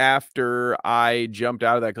 right after I jumped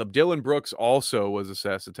out of that club, Dylan Brooks also was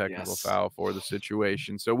assessed a technical foul for the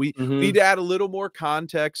situation. So we need to add a little more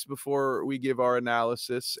context before we give our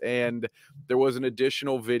analysis. And there was an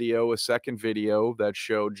additional video, a second video that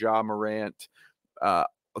showed Ja Morant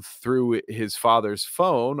through his father's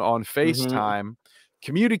phone on FaceTime,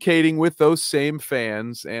 communicating with those same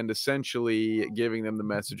fans and essentially giving them the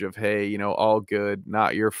message of, hey, you know, all good,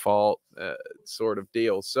 not your fault, sort of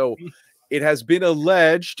deal. So it has been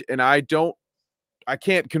alleged, and I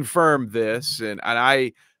can't confirm this. And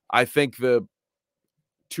I think to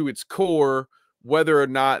its core, whether or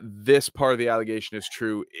not this part of the allegation is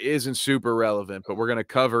true isn't super relevant, but we're going to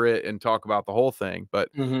cover it and talk about the whole thing. But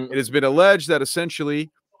it has been alleged that essentially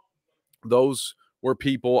those were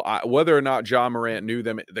people, whether or not Ja Morant knew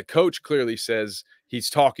them, the coach clearly says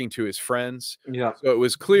he's talking to his friends. Yeah. So it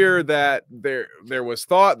was clear that there was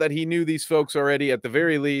thought that he knew these folks already. At the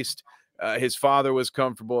very least, his father was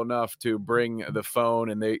comfortable enough to bring the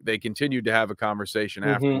phone, and they continued to have a conversation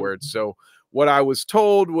afterwards. So what I was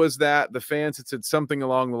told was that the fans had said something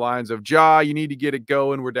along the lines of, Ja, you need to get it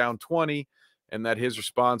going. We're down 20. And that his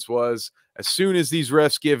response was, as soon as these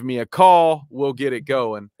refs give me a call, we'll get it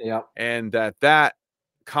going. Yeah. And that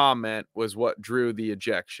comment was what drew the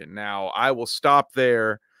ejection. Now, I will stop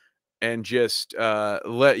there and just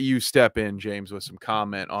let you step in, James, with some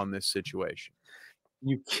comment on this situation.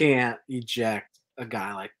 You can't eject a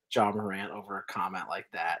guy like Ja Morant over a comment like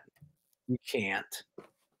that. You can't.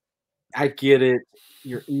 I get it.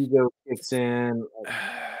 Your ego kicks in.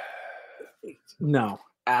 No.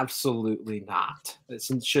 Absolutely not. It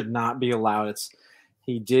should not be allowed.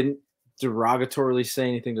 He didn't derogatorily say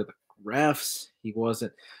anything to the refs. He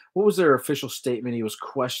wasn't. What was their official statement? He was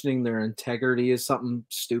questioning their integrity, is something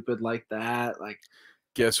stupid like that. Like,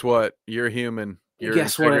 guess what? You're human. Your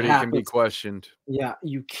integrity can be questioned. Yeah,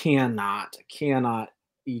 you cannot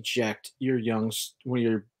eject one of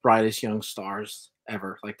your brightest young stars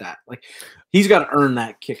ever like that. Like, he's got to earn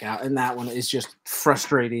that kick out, and that one is just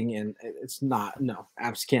frustrating, and it's not. No,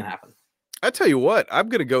 abs can't happen. I tell you what, I'm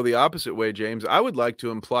going to go the opposite way, James. I would like to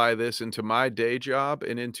imply this into my day job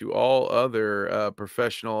and into all other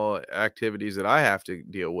professional activities that I have to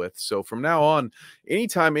deal with. So from now on,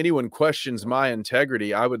 anytime anyone questions my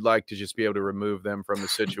integrity, I would like to just be able to remove them from the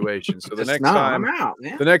situation. So the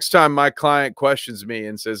next time my client questions me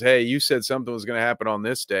and says, hey, you said something was going to happen on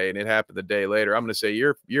this day and it happened the day later, I'm going to say,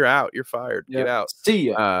 you're out. You're fired. Get out. See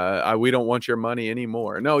ya. We don't want your money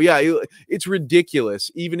anymore. No, yeah, it's ridiculous.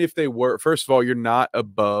 Even if they were, first of all, you're not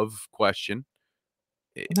above question.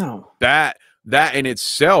 No. That in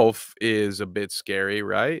itself is a bit scary,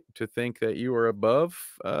 right? To think that you are above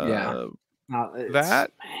that. Man.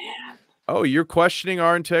 Oh, you're questioning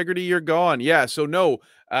our integrity. You're gone. Yeah. So no,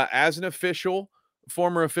 as an official,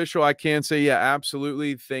 former official, I can say, yeah,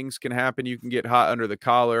 absolutely. Things can happen. You can get hot under the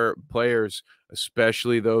collar. Players,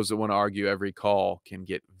 especially those that want to argue every call, can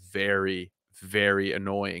get very, very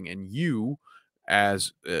annoying. And you,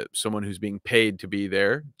 as someone who's being paid to be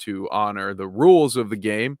there to honor the rules of the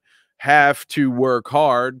game, have to work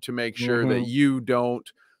hard to make sure that you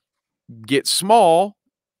don't get small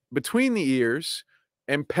between the ears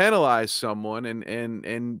and penalize someone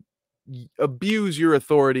and abuse your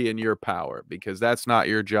authority and your power, because that's not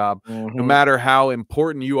your job. No matter how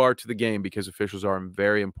important you are to the game, because officials are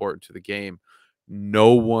very important to the game,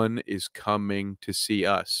 no one is coming to see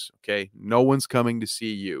us, okay? No one's coming to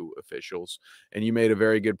see you, officials. And you made a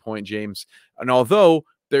very good point, James. And although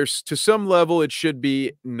there's, to some level, it should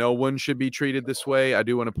be, no one should be treated this way, I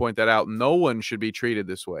do want to point that out. No one should be treated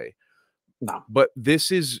this way. No. But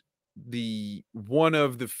this is one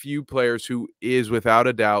of the few players who is without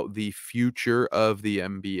a doubt the future of the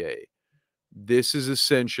NBA. This is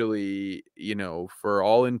essentially, you know, for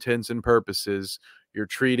all intents and purposes, you're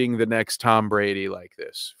treating the next Tom Brady like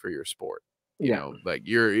this for your sport. You know, like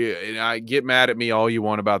and I get mad at me all you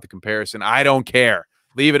want about the comparison. I don't care.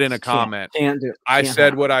 Leave it in a comment. Can't do it. I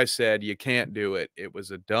said what I said. You can't do it. It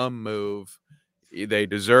was a dumb move. They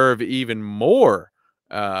deserve even more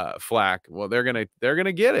flack. Well, they're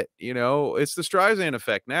gonna get it. You know, it's the Streisand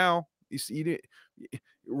effect. Now you see,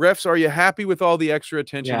 refs, are you happy with all the extra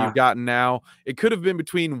attention you've gotten now? It could have been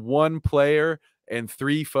between one player and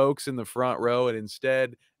 3 folks in the front row, and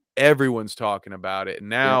instead everyone's talking about it. And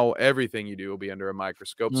now everything you do will be under a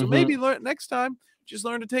microscope. So maybe next time, just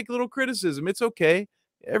learn to take a little criticism. It's okay.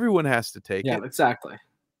 Everyone has to take it. Yeah, exactly.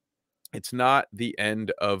 It's not the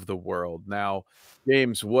end of the world. Now,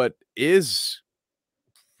 James, what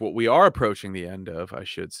we are approaching the end of, I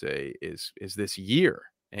should say, is this year.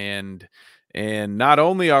 And not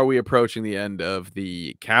only are we approaching the end of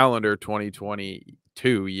the calendar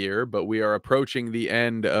 2022 year, but we are approaching the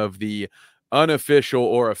end of the unofficial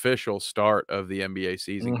or official start of the NBA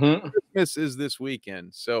season. Christmas is this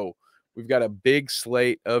weekend. So we've got a big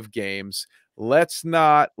slate of games. Let's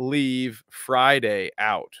not leave Friday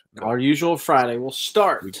out. Our usual Friday. We'll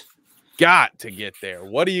start. We've got to get there.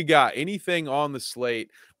 What do you got? Anything on the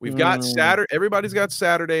slate? We've got Saturday. Everybody's got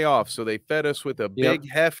Saturday off, so they fed us with a big,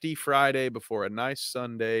 hefty Friday before a nice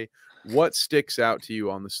Sunday. What sticks out to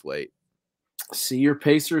you on the slate? See your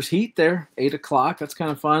Pacers Heat there, 8 o'clock. That's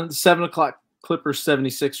kind of fun. 7 o'clock Clippers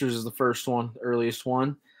 76ers is the first one, the earliest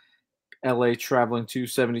one. LA traveling to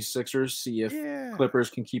 76ers. See if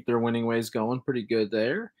Clippers can keep their winning ways going. Pretty good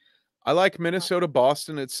there. I like Minnesota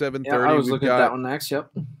Boston at 7:30. Yeah, I was looking at that one next.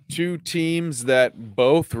 Yep. 2 teams that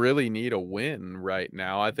both really need a win right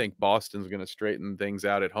now. I think Boston's going to straighten things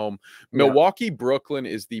out at home. Milwaukee Brooklyn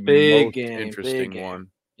is the most interesting one.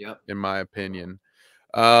 Yep. In my opinion.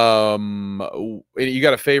 You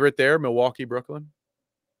got a favorite there, Milwaukee Brooklyn?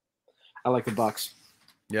 I like the Bucks.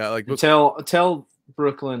 Yeah, like until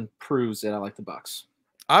Brooklyn proves it, I like the Bucks.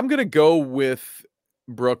 I'm gonna go with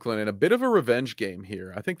Brooklyn in a bit of a revenge game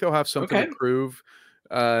here. I think they'll have something to prove,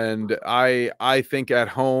 and I think at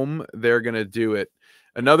home they're gonna do it.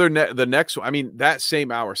 The next one, I mean, that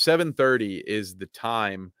same hour, 7:30 is the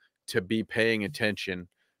time to be paying attention.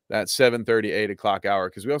 That 7:30, 8 o'clock hour,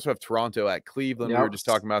 because we also have Toronto at Cleveland. We were just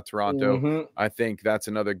talking about Toronto. I think that's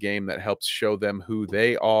another game that helps show them who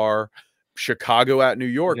they are. Chicago at New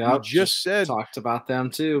York. We just talked about them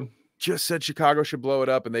too. Just said Chicago should blow it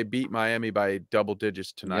up, and they beat Miami by double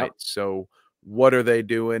digits tonight. So what are they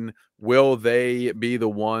doing? Will they be the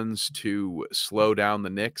ones to slow down the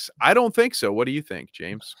Knicks? I don't think so. What do you think,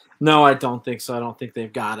 James? No, I don't think so. I don't think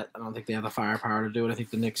they've got it. I don't think they have the firepower to do it. I think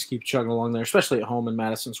the Knicks keep chugging along there, especially at home in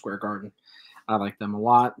Madison Square Garden. I like them a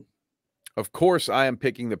lot. Of course, I am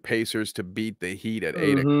picking the Pacers to beat the Heat at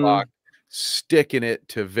 8 o'clock, sticking it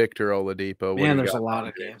to Victor Oladipo. Man, there's a lot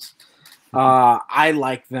of games. I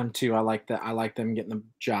like them too. I like that. I like them getting the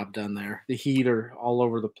job done there. The Heat are all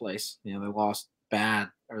over the place. You know, they lost bad,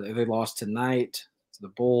 or they lost tonight to the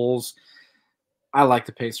Bulls. I like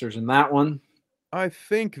the Pacers in that one. I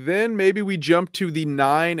think then maybe we jump to the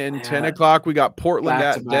 9 and 10 o'clock. We got Portland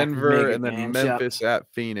at Denver and then Memphis at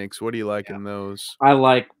Phoenix. What do you like in those? I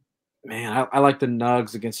like the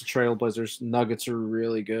Nuggets against the Trailblazers. Nuggets are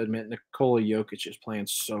really good. Man, Nikola Jokic is playing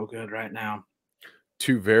so good right now.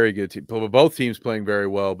 2 very good teams. Both teams playing very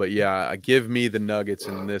well. But, yeah, give me the Nuggets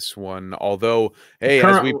in this one. Although, hey,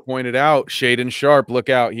 as we pointed out, Shaedon Sharpe, look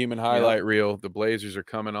out, human highlight reel. The Blazers are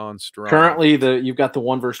coming on strong. Currently, you've got the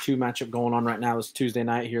 1 versus 2 matchup going on right now. It's Tuesday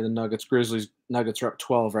night here. The Nuggets-Grizzlies. Nuggets are up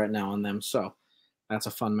 12 right now on them. So that's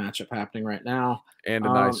a fun matchup happening right now. And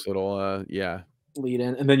a nice little, lead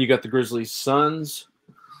in. And then you got the Grizzlies-Suns,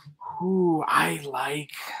 who I like.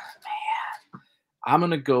 I'm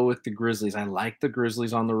going to go with the Grizzlies. I like the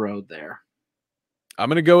Grizzlies on the road there. I'm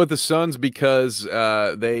going to go with the Suns because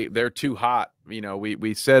they're too hot. You know,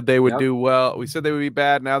 we said they would do well. We said they would be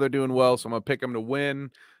bad. Now they're doing well. So I'm going to pick them to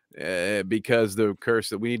win because the curse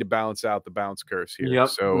that we need to balance out the bounce curse here.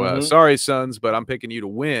 So sorry, Suns, but I'm picking you to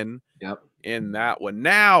win in that one.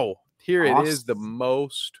 Now, here it is, the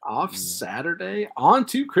most off Saturday on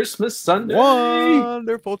to Christmas Sunday.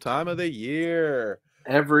 Wonderful time of the year.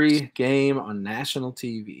 Every game on national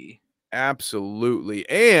TV. Absolutely.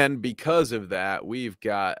 And because of that, we've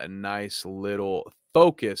got a nice little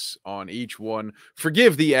focus on each one.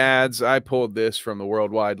 Forgive the ads. I pulled this from the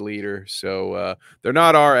Worldwide Leader. So they're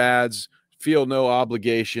not our ads. Feel no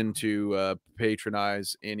obligation to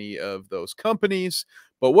patronize any of those companies.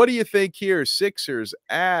 But what do you think here? Sixers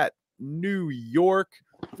at New York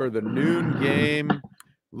for the noon game.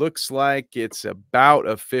 Looks like it's about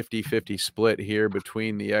a 50-50 split here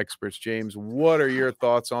between the experts. James, what are your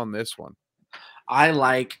thoughts on this one? I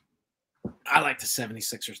like the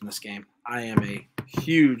 76ers in this game. I am a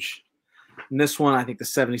huge in this one. I think the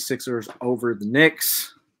 76ers over the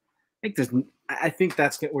Knicks. I think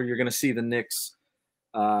that's where you're going to see the Knicks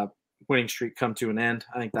winning streak come to an end.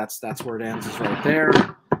 I think that's where it ends, is right there.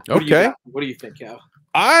 Okay. What do you think, Kev?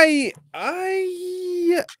 I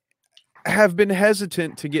have been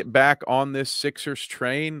hesitant to get back on this Sixers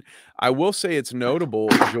train. I will say it's notable.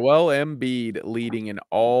 Joel Embiid leading in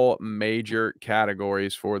all major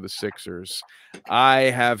categories for the Sixers. I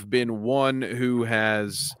have been one who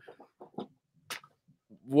has,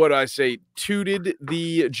 tooted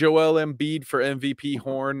the Joel Embiid for MVP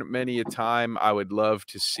horn many a time. I would love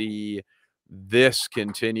to see this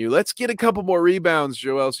continue. Let's get a couple more rebounds,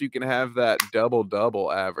 Joel, so you can have that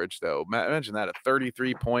double-double average, though. Imagine that, a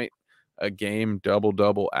 33-point a game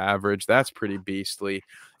double-double average. That's pretty beastly.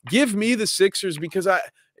 Give me the Sixers, because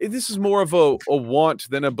this is more of a want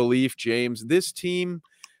than a belief, James. This team,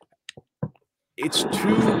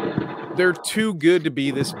 they're too good to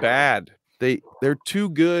be this bad. They're too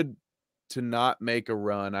good to not make a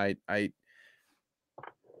run. I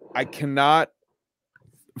cannot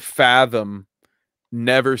fathom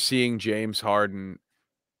never seeing James Harden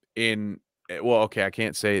I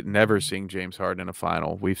can't say never seeing James Harden in a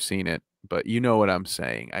final. We've seen it, but you know what I'm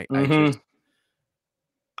saying.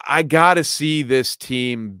 I gotta see this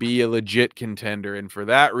team be a legit contender, and for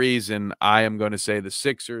that reason, I am going to say the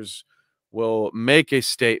Sixers will make a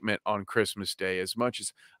statement on Christmas Day. As much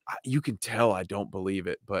as you can tell, I don't believe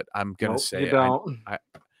it, but I'm going to say you don't.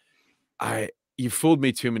 you fooled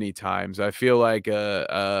me too many times. I feel like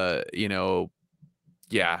I'm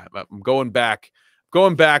going back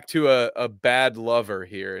to a bad lover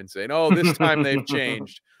here and saying, oh, this time they've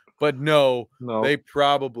changed. But no, they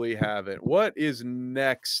probably haven't. What is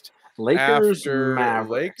next? Lakers,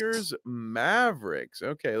 Mavericks.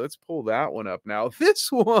 Okay, let's pull that one up now.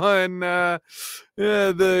 This one,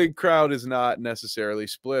 the crowd is not necessarily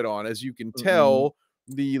split on. As you can tell,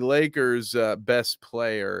 the Lakers' best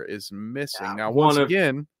player is missing. Now, once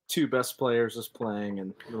again, two best players is playing,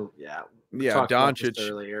 and Doncic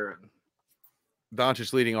earlier.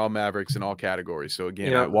 Doncic leading all Mavericks in all categories. So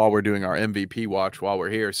again, while we're doing our MVP watch while we're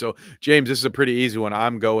here. So James, this is a pretty easy one.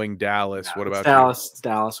 I'm going Dallas. What about Dallas? You?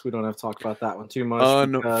 Dallas. We don't have to talk about that one too much.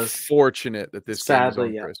 Unfortunate that this game is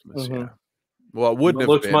on Christmas. Yeah. Well, it wouldn't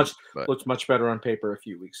have been. Looks much better on paper a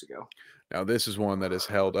few weeks ago. Now this is one that has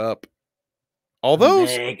held up. All those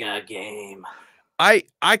mega game.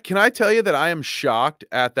 Can I tell you that I am shocked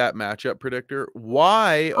at that matchup predictor?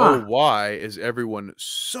 Why is everyone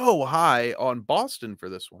so high on Boston for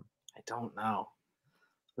this one? I don't know.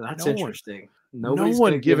 That's interesting. No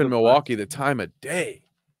one giving Milwaukee the time of day.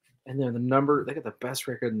 And they're they got the best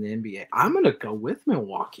record in the NBA. I'm gonna go with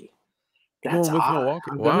Milwaukee. That's going with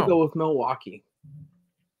Milwaukee. I'm gonna go with Milwaukee.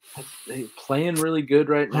 They're playing really good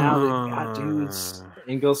right now. They got dudes.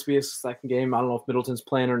 Ingoldsby's second game. I don't know if Middleton's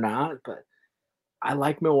playing or not, but I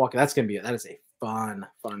like Milwaukee. That is a fun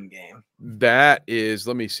game. That is,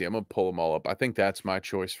 let me see. I'm going to pull them all up. I think that's my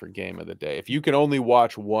choice for game of the day. If you can only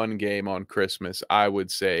watch one game on Christmas, I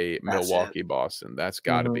would say Milwaukee-Boston. That's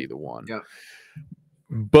got to be the one. Yep.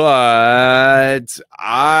 But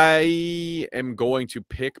I am going to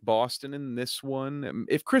pick Boston in this one.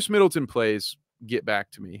 If Chris Middleton plays, get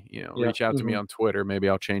back to me. Reach out to me on Twitter. Maybe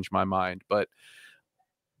I'll change my mind. But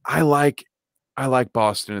I like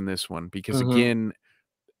Boston in this one because again,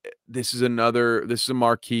 this is a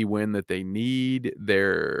marquee win that they need.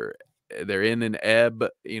 They're in an ebb,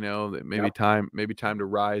 maybe time to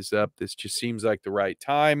rise up. This just seems like the right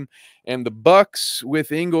time. And the Bucks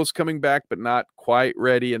with Ingles coming back, but not quite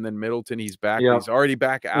ready. And then Middleton, he's back. He's already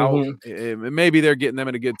back out. Maybe they're getting them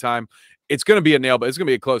at a good time. It's going to be a nail, but it's going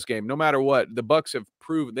to be a close game. No matter what, the Bucks have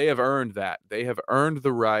proven they have earned that. They have earned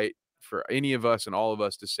the right for any of us and all of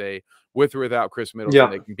us to say, with or without Chris Middleton,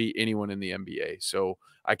 they can beat anyone in the NBA. So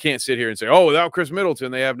I can't sit here and say, oh, without Chris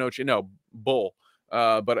Middleton, they have no chance. No, bull.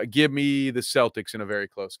 But give me the Celtics in a very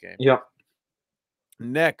close game. Yep.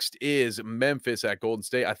 Next is Memphis at Golden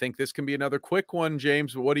State. I think this can be another quick one,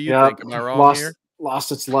 James. What do you think? Am I wrong here?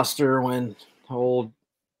 Lost its luster when old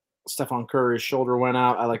Stephon Curry's shoulder went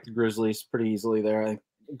out. I like the Grizzlies pretty easily there. I think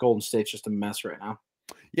Golden State's just a mess right now.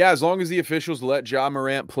 Yeah, as long as the officials let Ja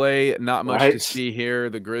Morant play, not much to see here.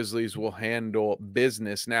 The Grizzlies will handle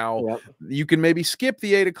business. Now, you can maybe skip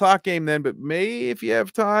the 8 o'clock game then, but if you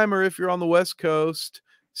have time or if you're on the West Coast,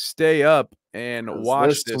 stay up and watch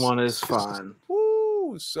this. This one is fun.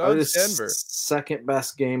 Woo! Suns, Denver. Second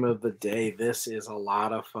best game of the day. This is a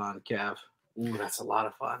lot of fun, Kev. Ooh, that's a lot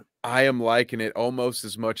of fun. I am liking it almost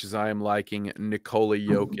as much as I am liking Nikola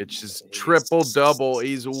Jokic's triple-double.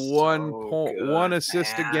 He's one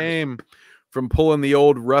assist a game from pulling the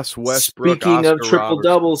old Russ Westbrook. Speaking Oscar of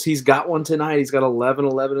triple-doubles, Robertson. he's got one tonight. He's got 11,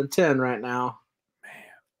 11, and 10 right now. Man,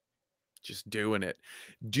 just doing it.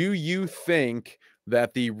 Do you think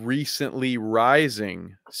that the recently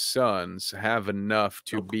rising Suns have enough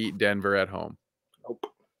to beat Denver at home? Nope.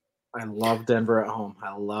 I love Denver at home.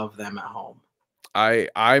 I love them at home.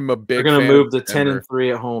 I'm a big. They're going to move to Denver.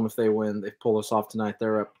 10-3 at home if they win. They pull us off tonight.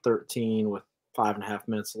 They're up 13 with 5.5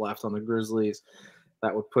 minutes left on the Grizzlies.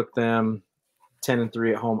 That would put them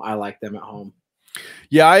 10-3 at home. I like them at home.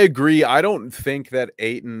 Yeah, I agree. I don't think that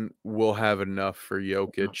Ayton will have enough for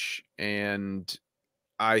Jokic, and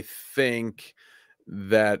I think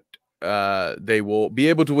that they will be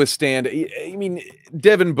able to withstand. I mean,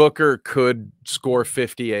 Devin Booker could score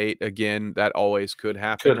 58 again. That always could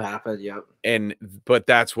happen. Could happen, yep. But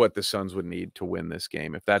that's what the Suns would need to win this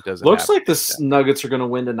game. If that doesn't looks happen, like the Nuggets are going to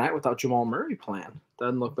win tonight without Jamal Murray playing.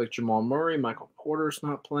 Doesn't look like Jamal Murray. Michael Porter's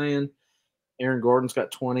not playing. Aaron Gordon's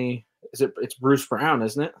got 20. It's Bruce Brown,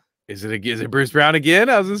 isn't it? Is it Bruce Brown again?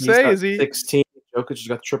 I was going to say, is he 16? Jokic has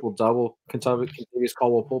got triple-double. Kentavious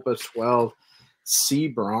Caldwell-Pope has 12. C.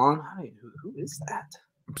 Braun. Who is that?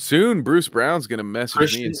 Soon, Bruce Brown's going to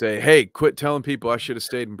message me and say, hey, quit telling people I should have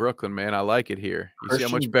stayed in Brooklyn, man. I like it here. You see how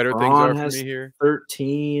much better things are for me here?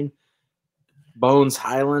 13. Bones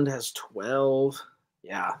Highland has 12.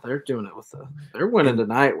 Yeah, they're doing it they're winning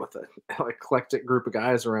tonight with an eclectic group of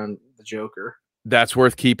guys around the Joker. That's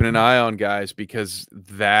worth keeping an eye on, guys, because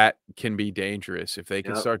that can be dangerous if they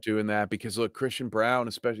can start doing that. Because look, Christian Braun,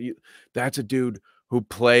 especially, that's a dude who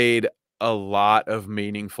played a lot of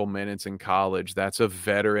meaningful minutes in college. That's a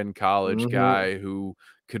veteran college guy who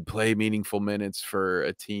could play meaningful minutes for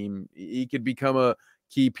a team. He could become a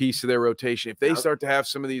key piece of their rotation. If they start to have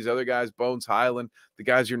some of these other guys, Bones Highland, the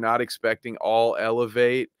guys you're not expecting, all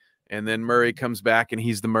elevate, and then Murray comes back and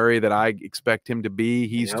he's the Murray that I expect him to be.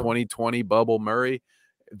 He's 2020 bubble Murray.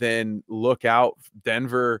 Then look out,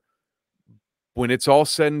 Denver. When it's all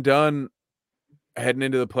said and done, heading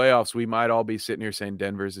into the playoffs, we might all be sitting here saying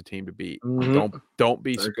Denver is a team to beat. Don't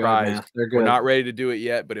be surprised. We're not ready to do it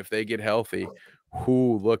yet, but if they get healthy,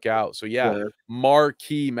 look out. So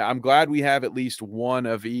marquee. I'm glad we have at least one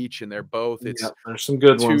of each, and they're both. It's there's some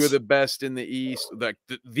good ones. Two of the best in the East, like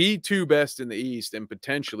the two best in the East, and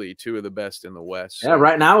potentially two of the best in the West. So. Yeah,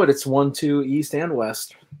 right now it's 1-2 East and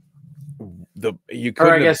West. You could.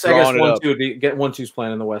 I guess 1-2 would be 1-2's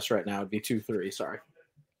playing in the West right now. It'd be 2-3. Sorry.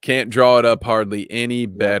 Can't draw it up hardly any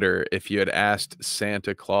better if you had asked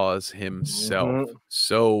Santa Claus himself.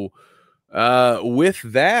 So with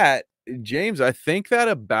that, James, I think that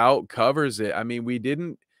about covers it. I mean, we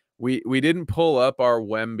didn't pull up our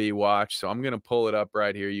Wemby watch, so I'm going to pull it up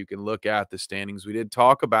right here. You can look at the standings. We did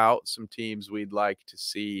talk about some teams we'd like to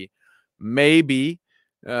see maybe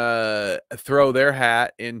throw their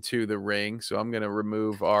hat into the ring. So I'm going to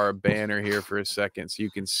remove our banner here for a second so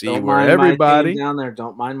you can see where everybody down there.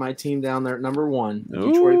 Don't mind my team down there at number 1, the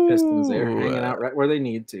Detroit Pistons. They're hanging out right where they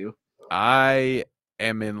need to. I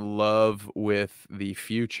am in love with the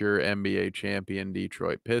future NBA champion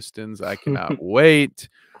Detroit Pistons. I cannot wait.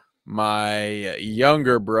 My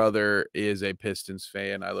younger brother is a Pistons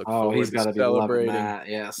fan. I look forward to celebrating that.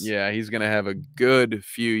 Yes. Yeah, he's going to have a good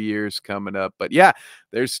few years coming up. But yeah,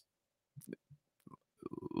 there's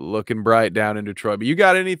looking bright down in Detroit. But you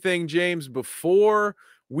got anything, James, before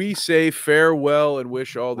we say farewell and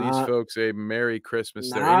wish all these folks a Merry Christmas?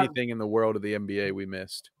 Is there anything in the world of the NBA we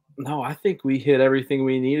missed? No, I think we hit everything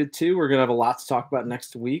we needed to. We're going to have a lot to talk about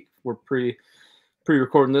next week. We're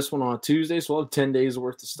pre-recording this one on a Tuesday, so we'll have 10 days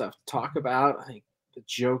worth of stuff to talk about. I think the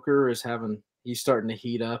Joker he's starting to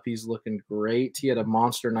heat up. He's looking great. He had a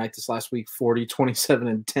monster night this last week, 40, 27,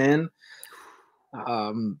 and 10.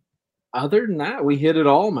 Other than that, we hit it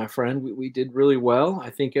all, my friend. We did really well. I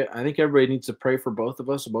think everybody needs to pray for both of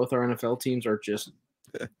us. Both our NFL teams are just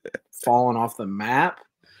falling off the map.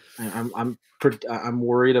 I'm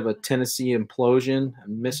worried of a Tennessee implosion.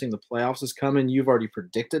 I'm missing the playoffs is coming. You've already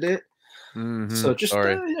predicted it. So just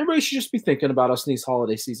everybody should just be thinking about us in these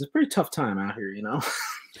holiday seasons. Pretty tough time out here, you know.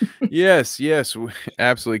 Yes,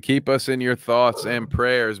 absolutely. Keep us in your thoughts and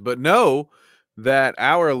prayers, but know that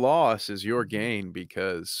our loss is your gain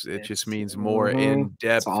because it just means more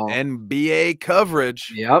in-depth NBA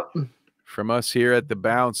coverage. From us here at The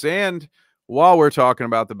Bounce. And while we're talking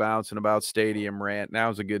about The Bounce and about Stadium Rant,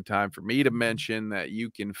 now's a good time for me to mention that you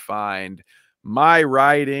can find my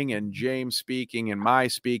writing and James speaking and my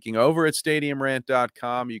speaking over at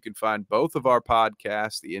stadiumrant.com. You can find both of our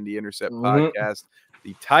podcasts, the Indy Intercept podcast,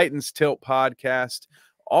 the Titans Tilt podcast,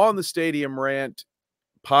 on the Stadium Rant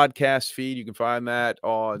podcast feed. You can find that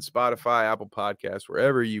on Spotify, Apple Podcasts,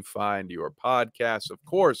 wherever you find your podcasts. Of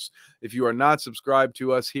course, if you are not subscribed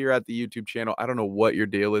to us here at the YouTube channel, I don't know what your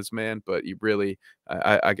deal is, man, but you really,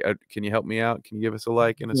 can you help me out? Can you give us a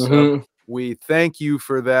like and a sub? We thank you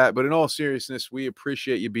for that. But in all seriousness, we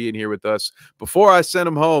appreciate you being here with us. Before I send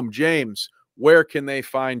them home, James, where can they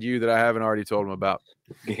find you that I haven't already told them about?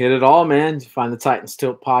 You hit it all, man. You find the Titans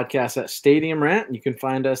Tilt podcast at Stadium Rant. You can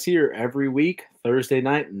find us here every week, Thursday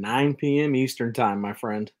night, 9 p.m. Eastern time, my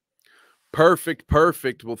friend. Perfect.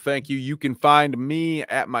 Well, thank you. You can find me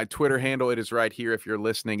at my Twitter handle. It is right here. If you're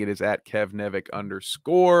listening, it is at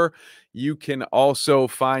 @KevNevick_. You can also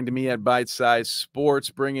find me at Bite Size Sports,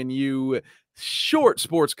 bringing you short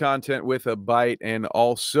sports content with a bite. And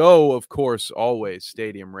also, of course, always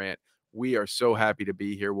Stadium Rant. We are so happy to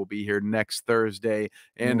be here. We'll be here next Thursday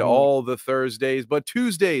and all the Thursdays. But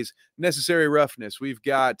Tuesdays, Necessary Roughness. We've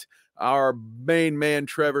got our main man,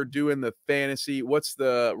 Trevor, doing the fantasy. What's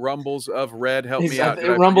the Rumbles of Red? Help me out. He's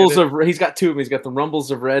got two of them. He's got the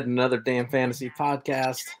Rumbles of Red and Another Damn Fantasy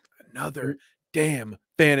podcast. Another damn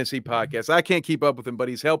fantasy podcast. I can't keep up with him, but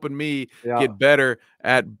he's helping me get better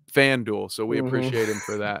at FanDuel. So we appreciate him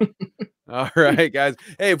for that. All right, guys.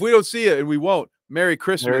 Hey, if we don't see you, and we won't, Merry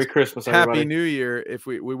Christmas. Merry Christmas, Happy everybody. New Year. If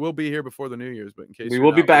we will be here before the New Year's, but in case we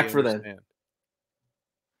will be back for then.